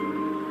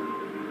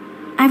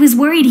 I was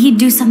worried he'd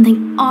do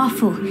something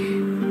awful.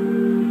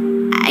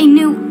 I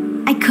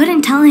knew I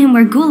couldn't tell him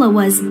where Gula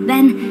was.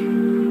 Then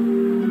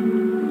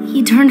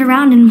he turned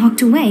around and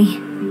walked away.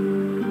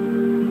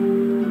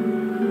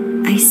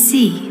 I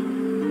see.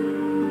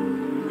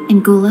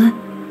 And Gula?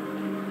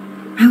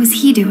 How is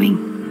he doing?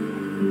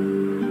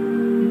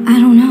 I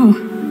don't know.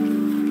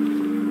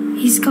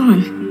 He's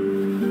gone.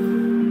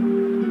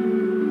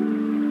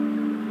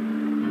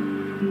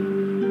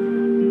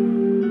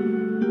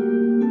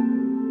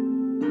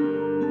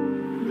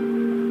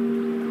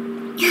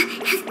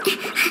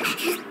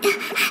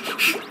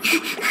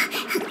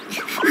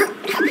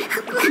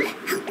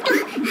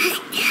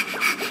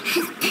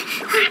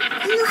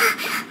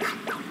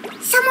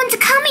 Someone's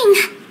coming!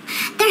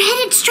 They're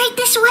headed straight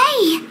this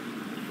way!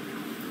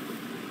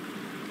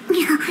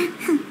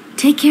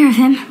 Take care of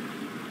him.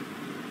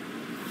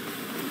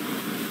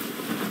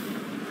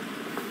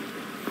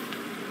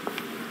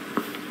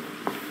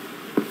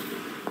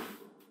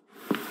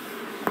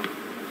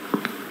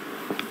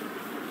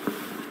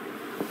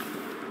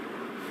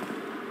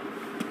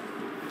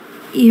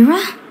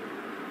 Ira?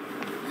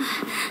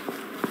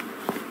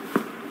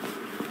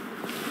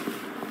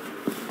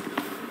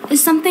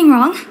 Is something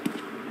wrong?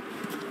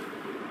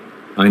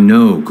 I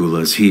know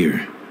Gula's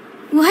here.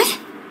 What?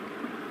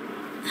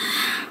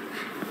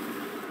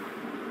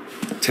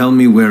 Tell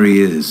me where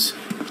he is.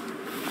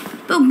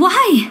 But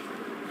why?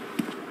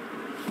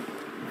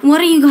 What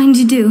are you going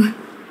to do?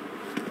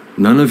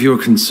 None of your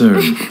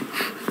concern.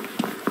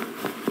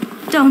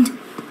 Don't.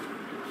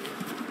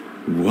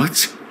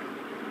 What?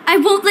 I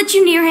won't let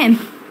you near him.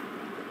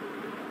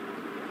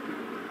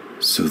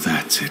 So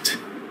that's it.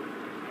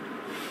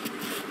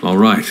 All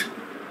right.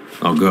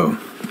 I'll go.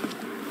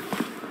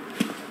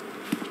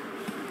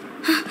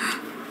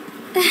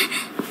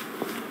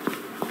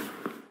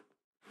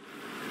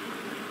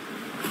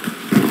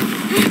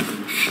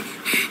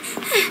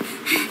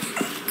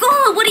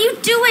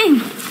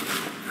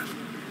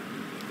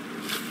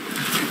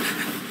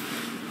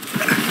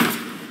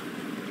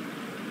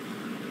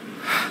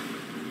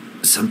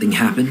 something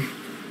happen?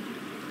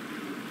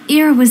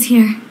 Ira was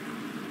here.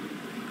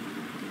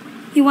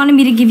 He wanted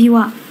me to give you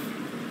up.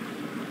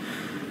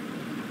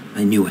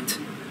 I knew it.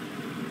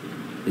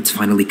 It's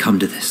finally come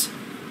to this.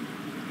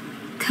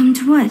 Come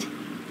to what?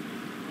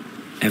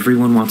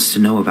 Everyone wants to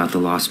know about the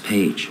lost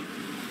page.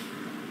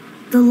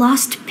 The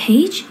lost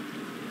page?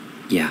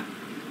 Yeah.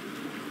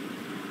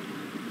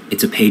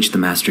 It's a page the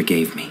Master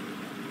gave me.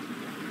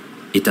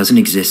 It doesn't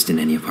exist in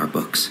any of our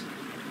books.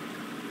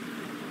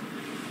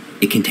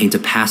 It contains a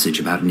passage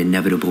about an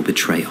inevitable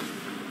betrayal.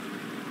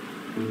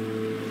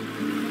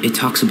 It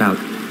talks about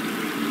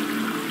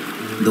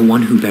the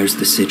one who bears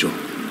the sigil.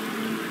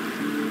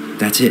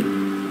 That's it.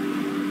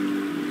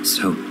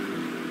 So,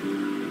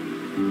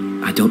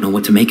 I don't know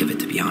what to make of it,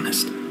 to be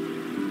honest.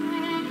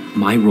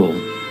 My role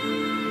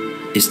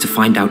is to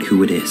find out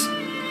who it is.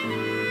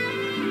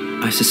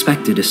 I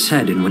suspected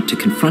Ased and went to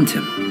confront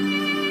him.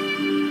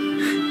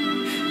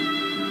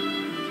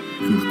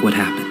 And look what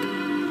happened.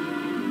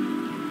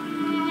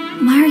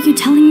 Why are you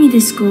telling me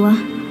this, Gula?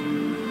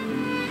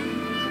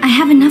 I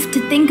have enough to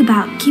think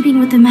about, keeping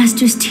with the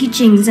Master's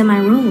teachings and my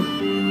role.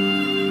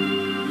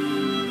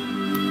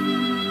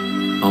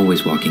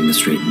 Always walking the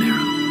straight and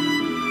narrow.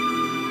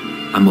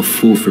 I'm a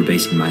fool for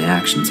basing my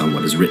actions on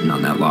what is written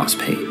on that lost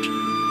page.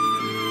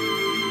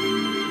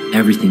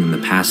 Everything in the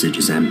passage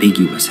is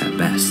ambiguous at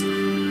best.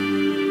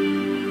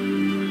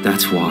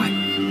 That's why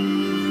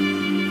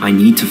I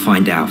need to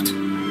find out.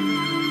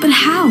 But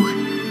how?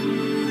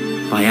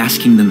 By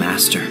asking the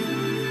Master.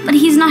 But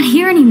he's not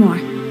here anymore.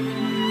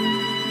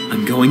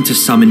 I'm going to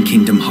summon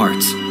Kingdom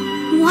Hearts.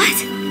 What?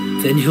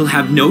 Then he'll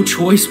have no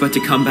choice but to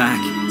come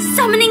back.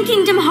 Summoning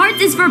Kingdom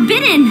Hearts is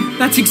forbidden!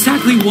 That's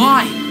exactly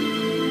why.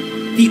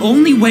 The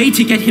only way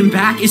to get him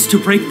back is to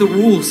break the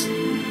rules.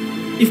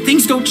 If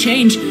things don't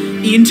change,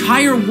 the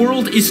entire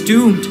world is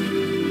doomed.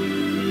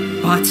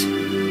 But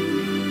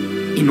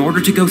in order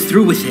to go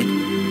through with it,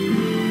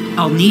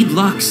 I'll need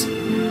Lux.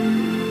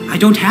 I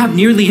don't have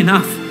nearly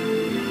enough.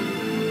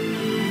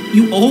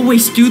 You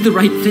always do the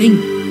right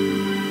thing.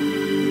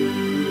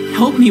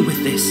 Help me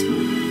with this.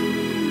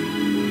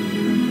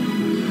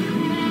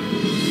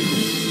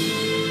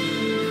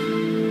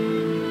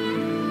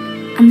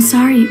 I'm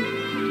sorry.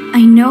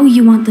 I know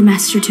you want the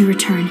Master to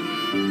return.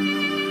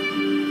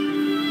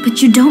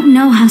 But you don't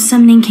know how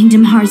summoning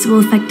Kingdom Hearts will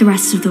affect the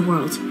rest of the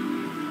world.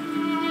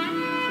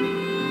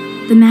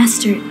 The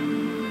Master,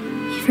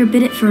 he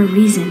forbid it for a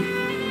reason.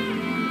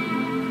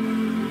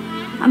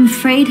 I'm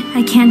afraid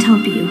I can't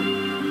help you.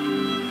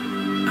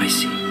 I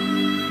see.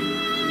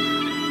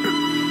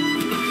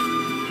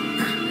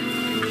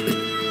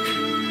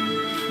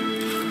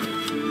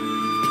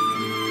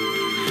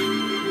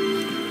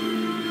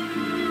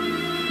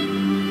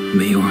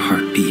 May your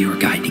heart be your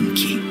guiding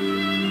key.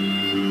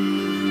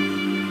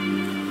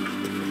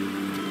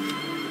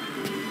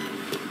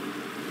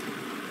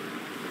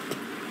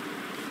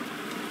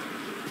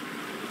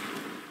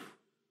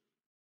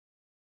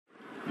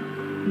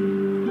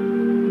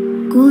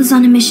 Ghoul is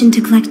on a mission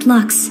to collect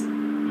Lux.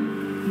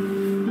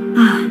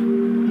 Ah.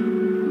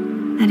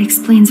 That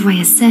explains why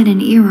Ased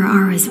and Ira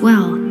are as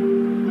well.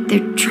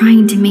 They're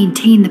trying to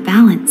maintain the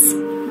balance.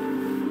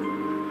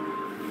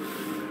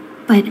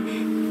 But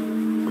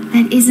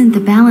that isn't the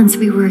balance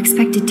we were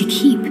expected to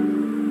keep.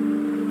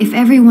 If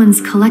everyone's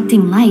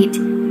collecting light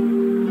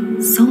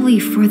solely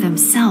for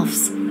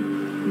themselves,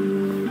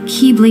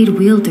 Keyblade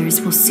wielders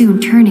will soon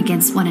turn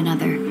against one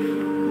another,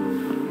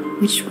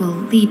 which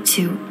will lead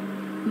to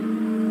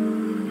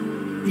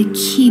the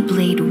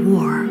Keyblade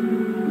War.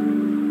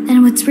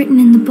 And what's written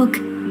in the book,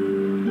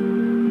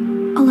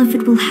 all of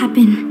it will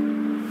happen.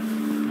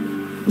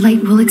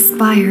 Light will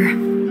expire.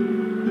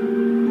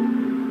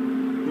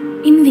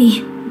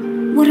 Envy,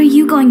 what are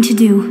you going to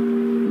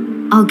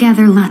do? I'll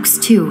gather Lux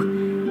too.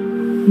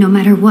 No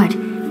matter what,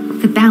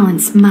 the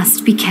balance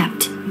must be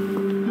kept.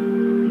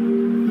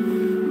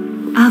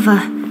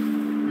 Ava,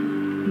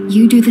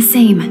 you do the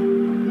same.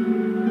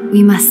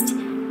 We must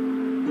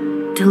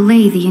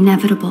delay the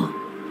inevitable.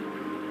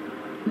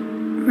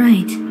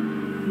 Right.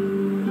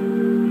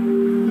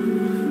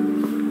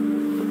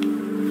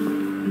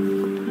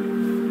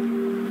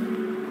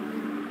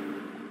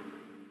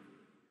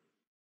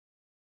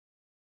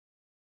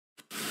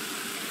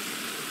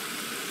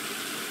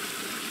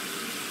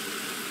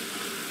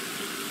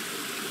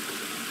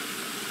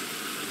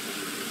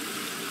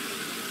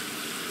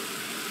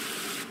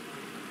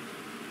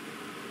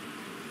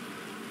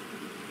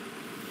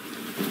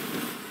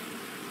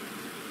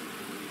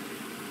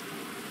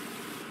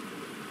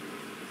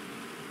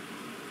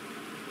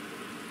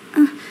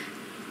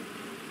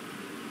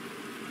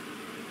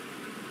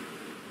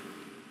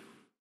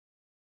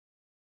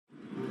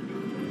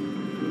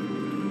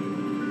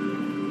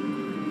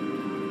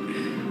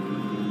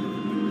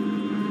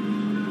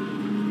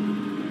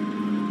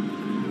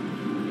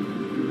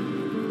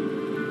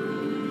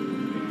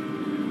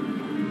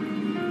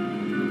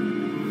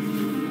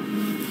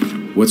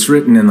 What's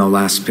written in the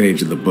last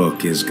page of the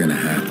book is gonna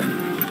happen.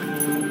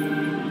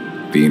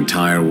 The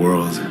entire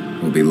world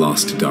will be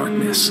lost to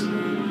darkness.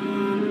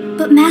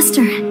 But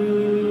Master,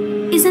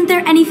 Isn't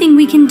there anything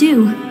we can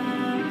do?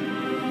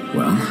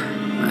 Well,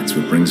 that's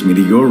what brings me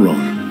to your role.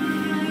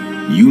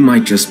 You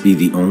might just be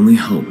the only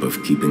hope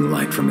of keeping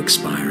light from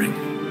expiring.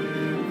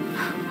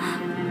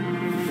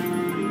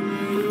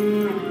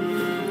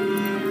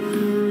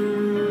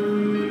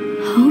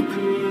 Hope?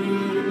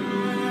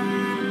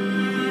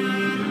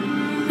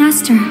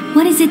 Master,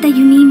 what is it that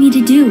you need me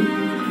to do?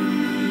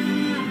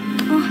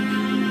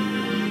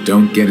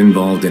 Don't get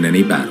involved in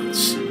any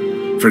battles.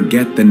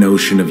 Forget the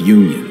notion of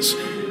unions.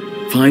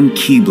 Find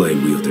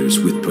Keyblade wielders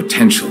with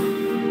potential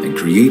and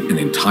create an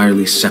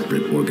entirely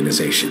separate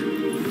organization.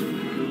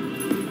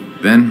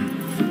 Then,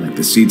 like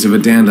the seeds of a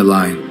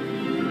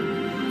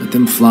dandelion, let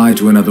them fly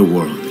to another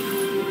world.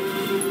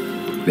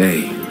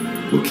 They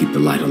will keep the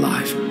light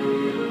alive.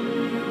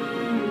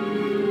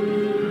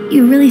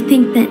 You really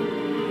think that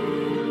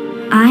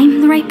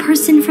I'm the right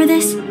person for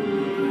this?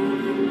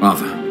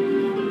 Ava,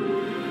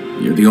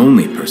 you're the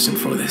only person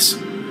for this.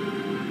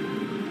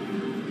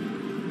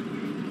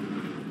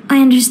 I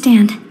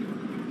understand.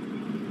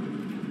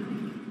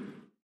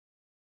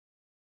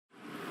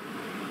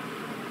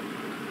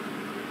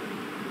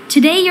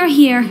 Today you're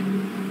here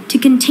to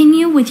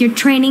continue with your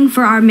training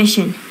for our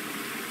mission.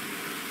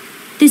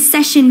 This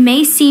session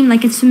may seem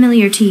like it's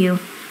familiar to you,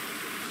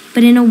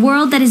 but in a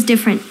world that is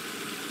different,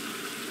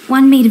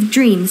 one made of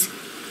dreams,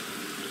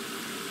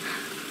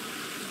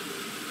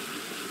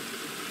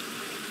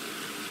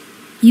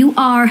 you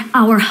are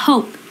our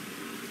hope.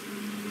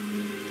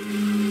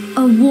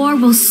 A war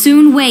will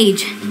soon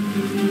wage.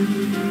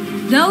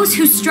 Those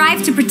who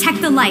strive to protect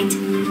the light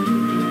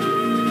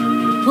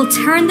will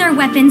turn their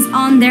weapons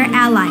on their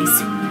allies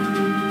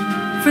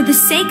for the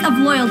sake of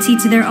loyalty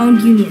to their own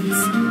unions.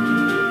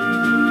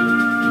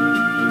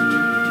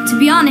 To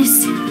be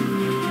honest,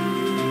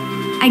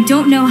 I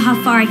don't know how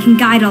far I can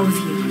guide all of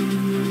you.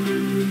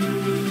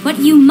 What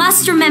you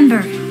must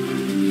remember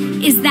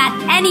is that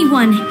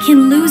anyone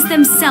can lose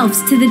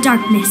themselves to the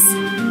darkness.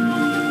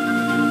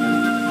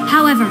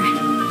 However,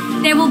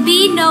 there will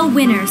be no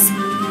winners.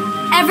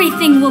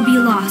 Everything will be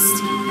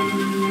lost.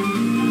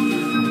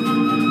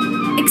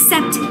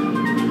 Except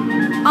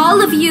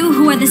all of you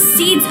who are the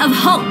seeds of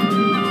hope.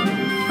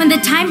 When the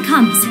time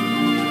comes,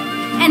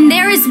 and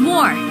there is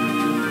war,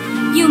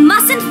 you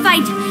mustn't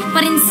fight,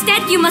 but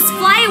instead you must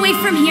fly away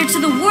from here to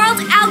the world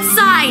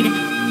outside.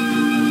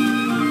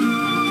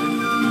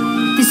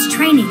 This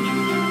training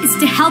is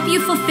to help you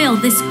fulfill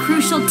this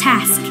crucial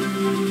task.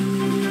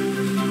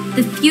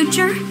 The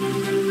future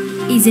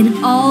is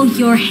in all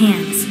your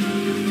hands,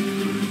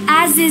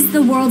 as is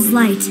the world's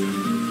light.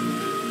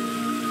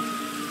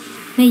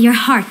 May your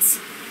hearts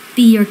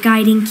be your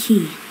guiding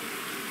key.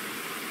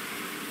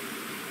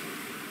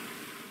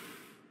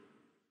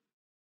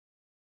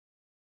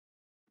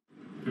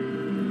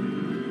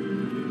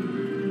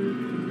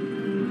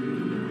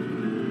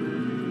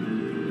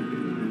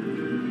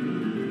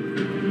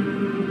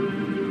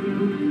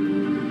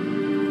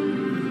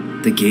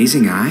 The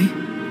gazing eye?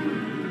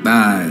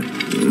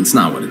 It's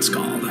not what it's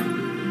called.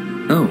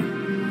 Oh,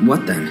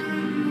 what then?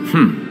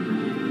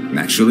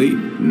 Actually,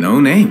 no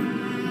name.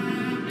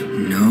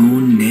 No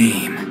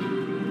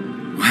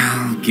name.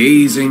 Well,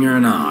 gazing or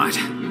not,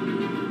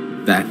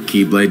 that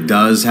Keyblade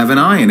does have an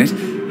eye in it.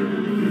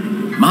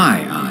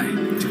 My eye,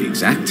 to be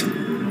exact.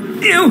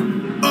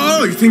 Ew!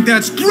 Oh, you think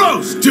that's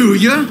gross, do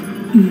ya?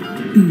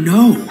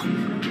 No.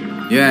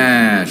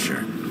 Yeah,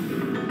 sure.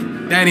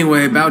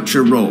 Anyway, about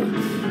your role.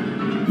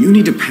 You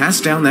need to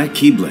pass down that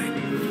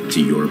Keyblade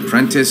to your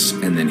apprentice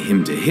and then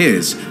him to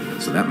his,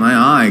 so that my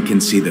eye can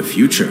see the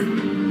future.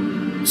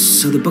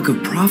 So the Book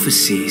of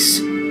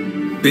Prophecies.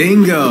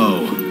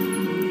 Bingo!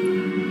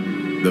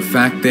 The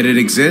fact that it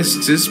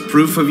exists is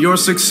proof of your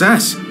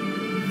success.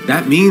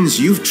 That means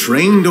you've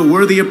trained a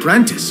worthy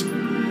apprentice,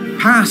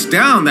 passed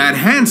down that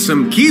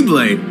handsome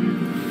Keyblade,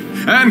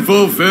 and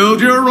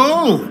fulfilled your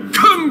role.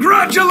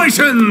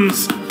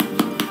 Congratulations!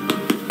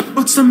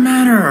 What's the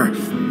matter?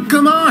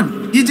 Come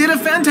on, you did a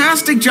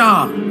fantastic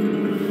job.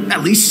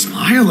 At least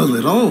smile a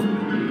little.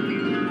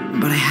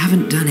 But I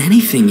haven't done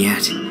anything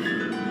yet.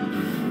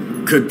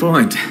 Good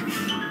point.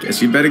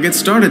 Guess you better get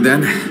started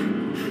then.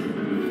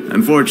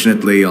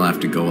 Unfortunately, you'll have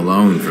to go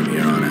alone from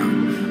here on out.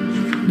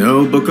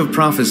 No Book of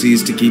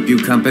Prophecies to keep you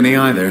company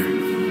either.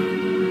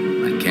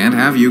 I can't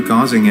have you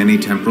causing any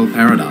temporal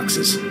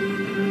paradoxes.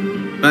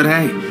 But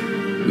hey,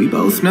 we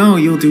both know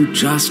you'll do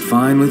just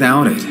fine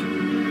without it,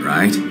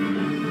 right?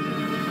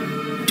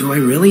 Do I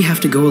really have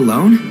to go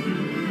alone?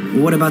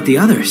 What about the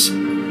others?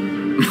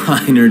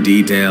 Minor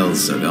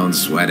details, so don't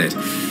sweat it.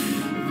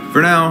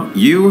 For now,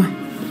 you,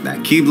 that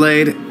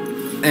Keyblade,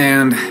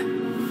 and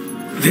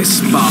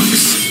this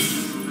box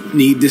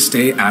need to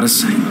stay out of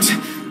sight.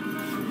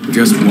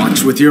 Just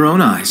watch with your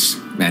own eyes,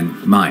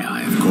 and my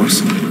eye, of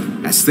course,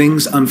 as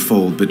things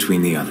unfold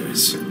between the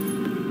others.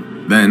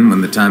 Then,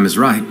 when the time is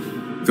right,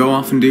 go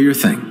off and do your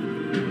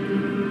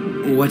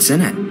thing. What's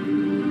in it?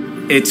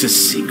 It's a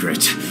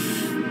secret.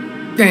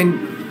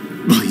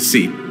 And, well, you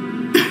see,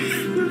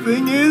 the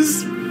thing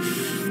is,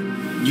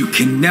 you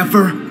can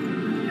never,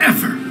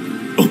 ever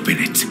open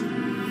it.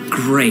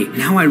 Great,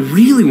 now I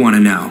really want to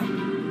know.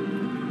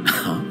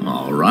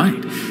 All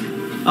right.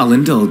 I'll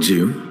indulge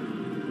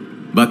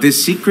you. But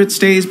this secret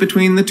stays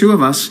between the two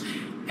of us,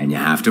 and you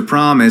have to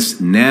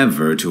promise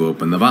never to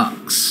open the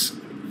box.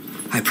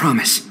 I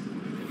promise.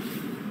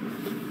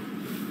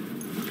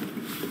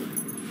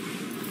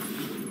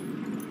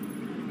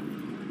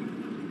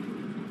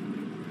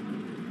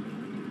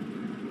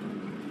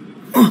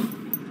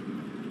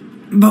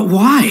 But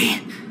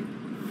why?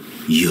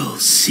 You'll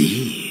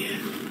see.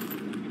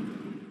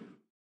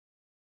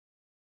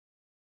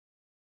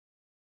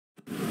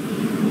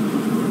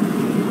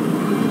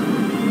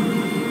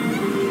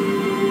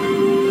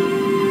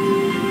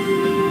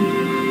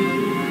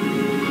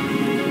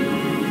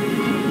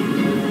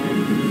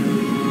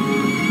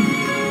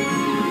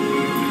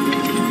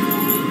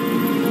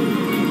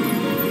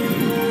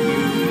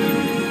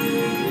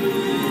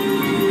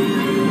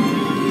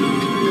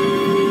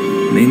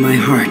 May my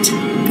heart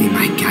be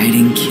my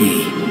guiding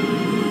key.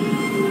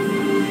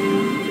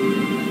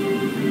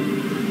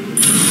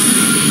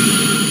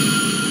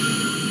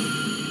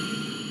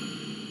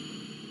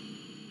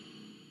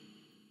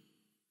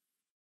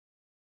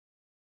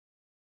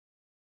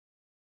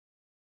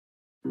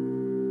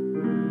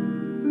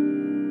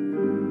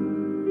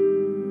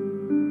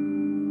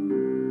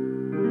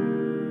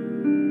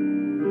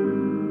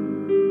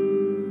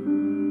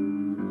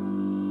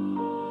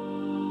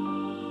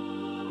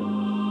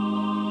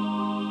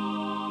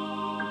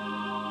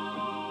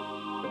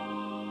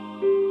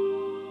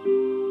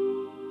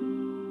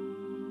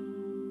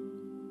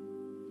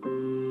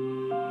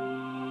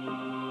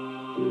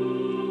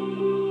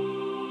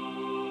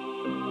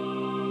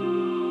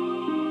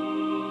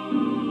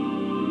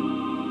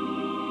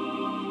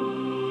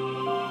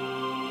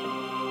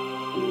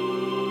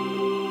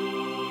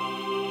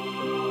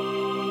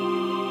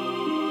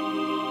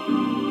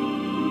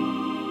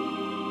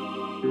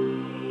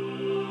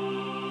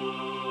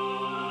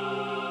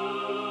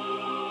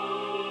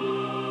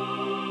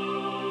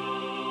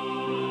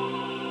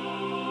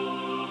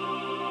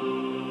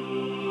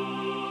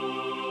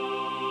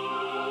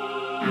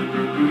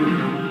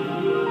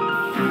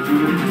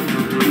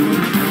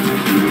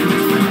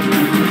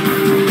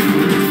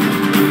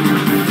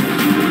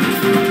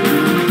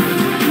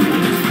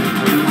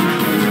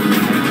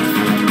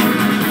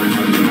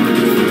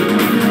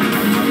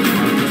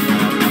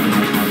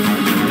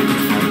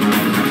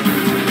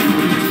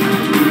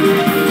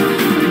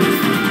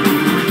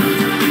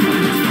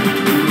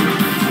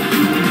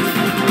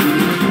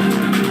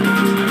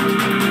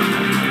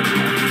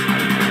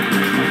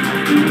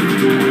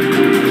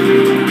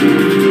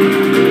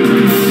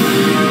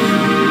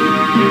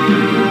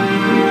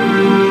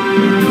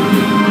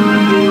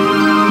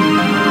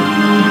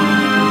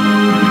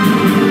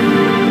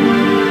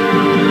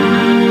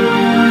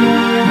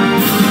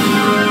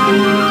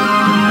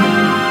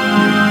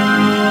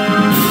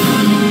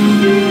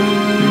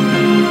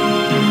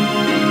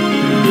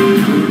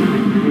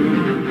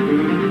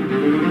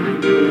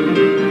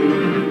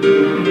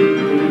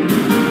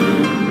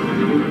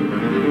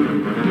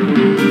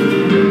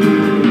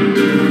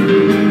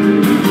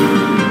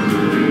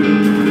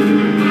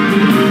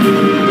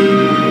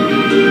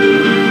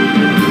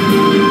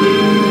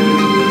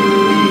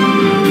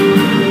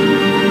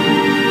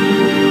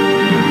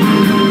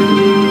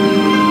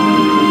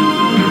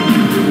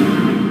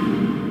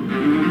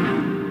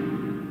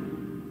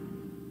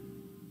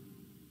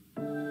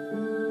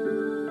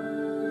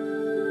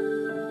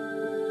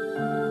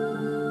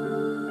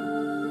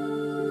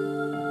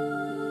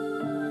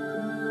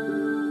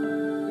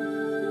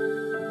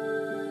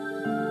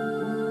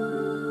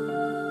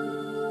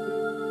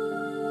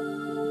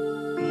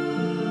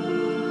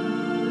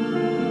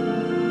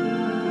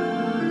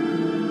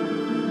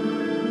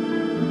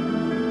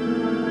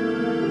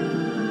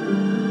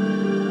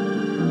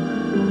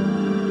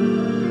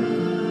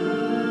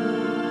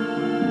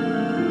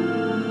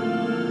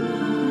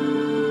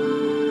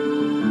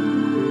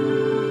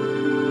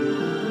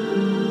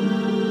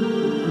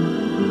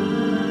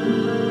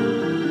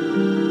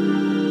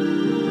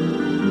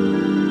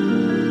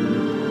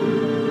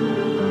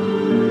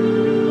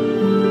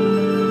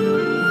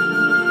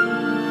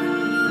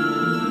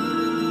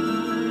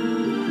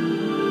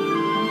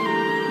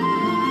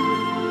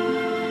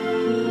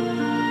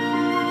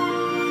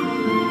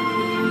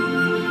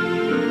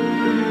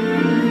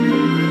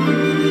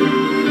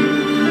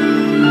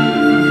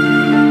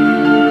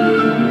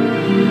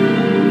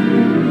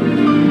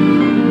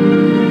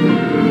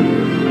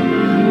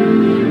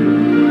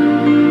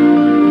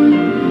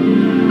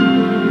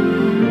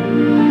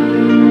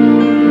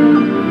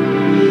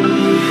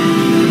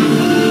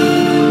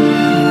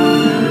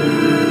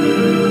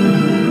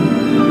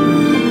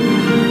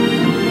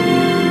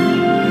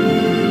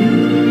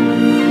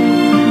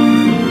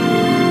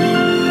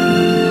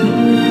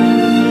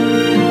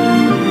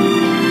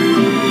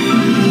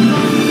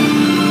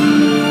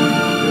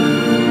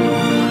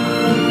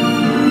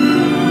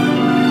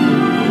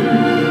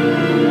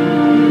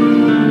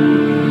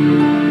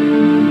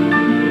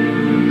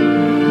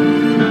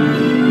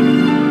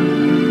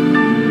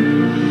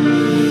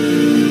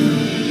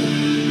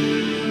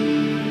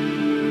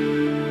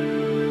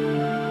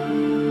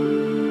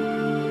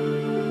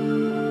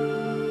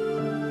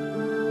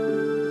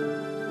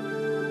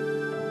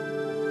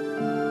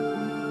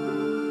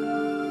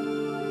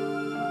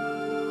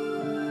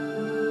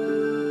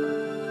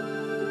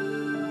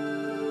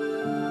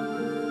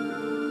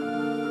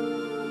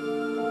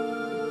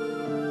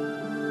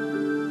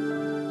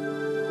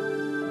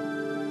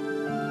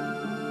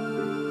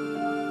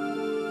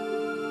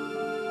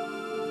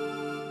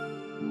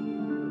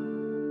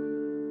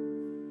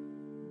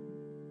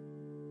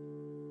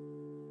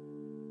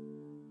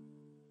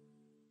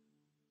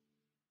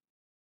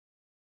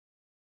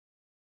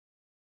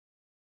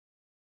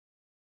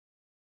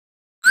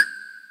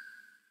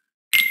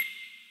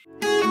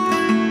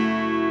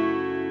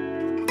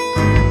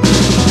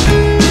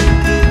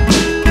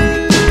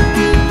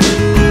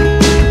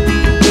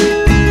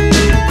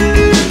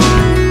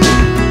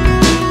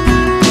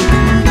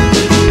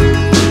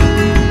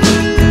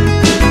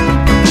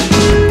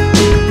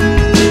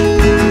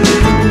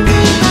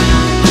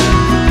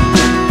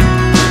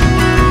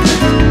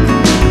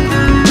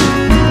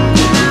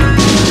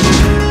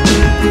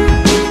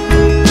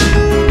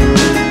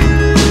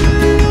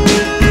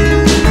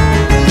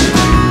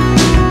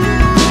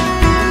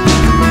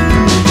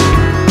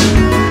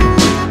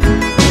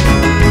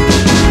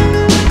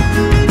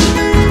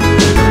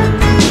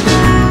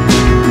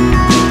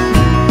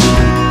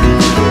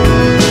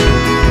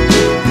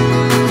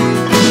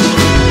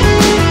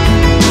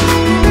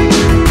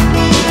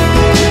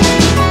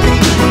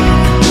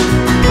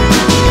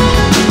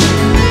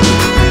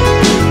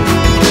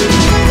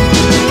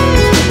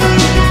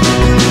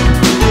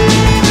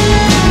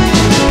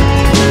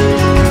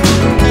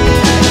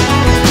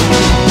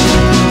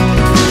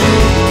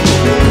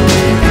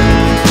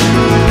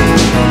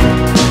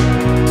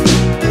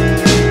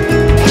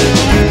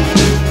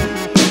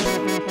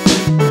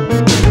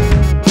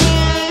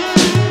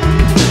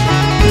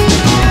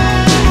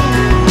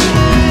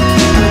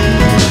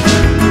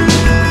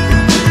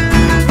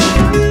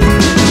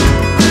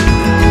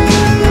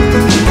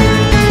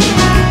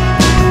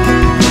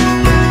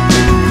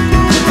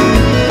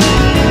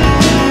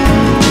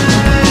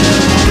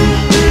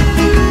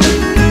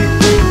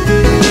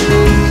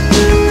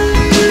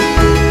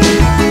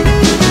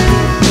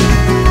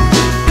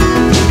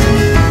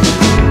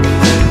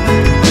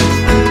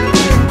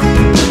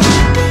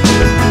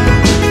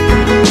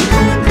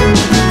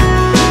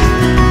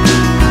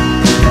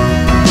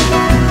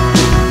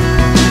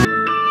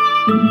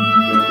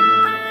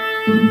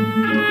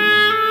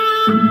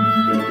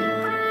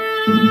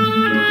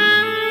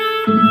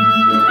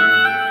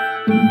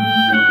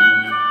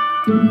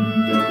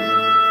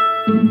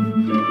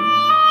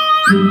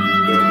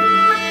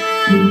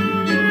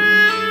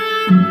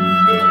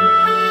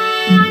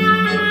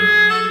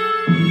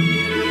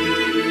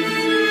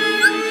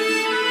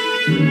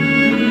 you.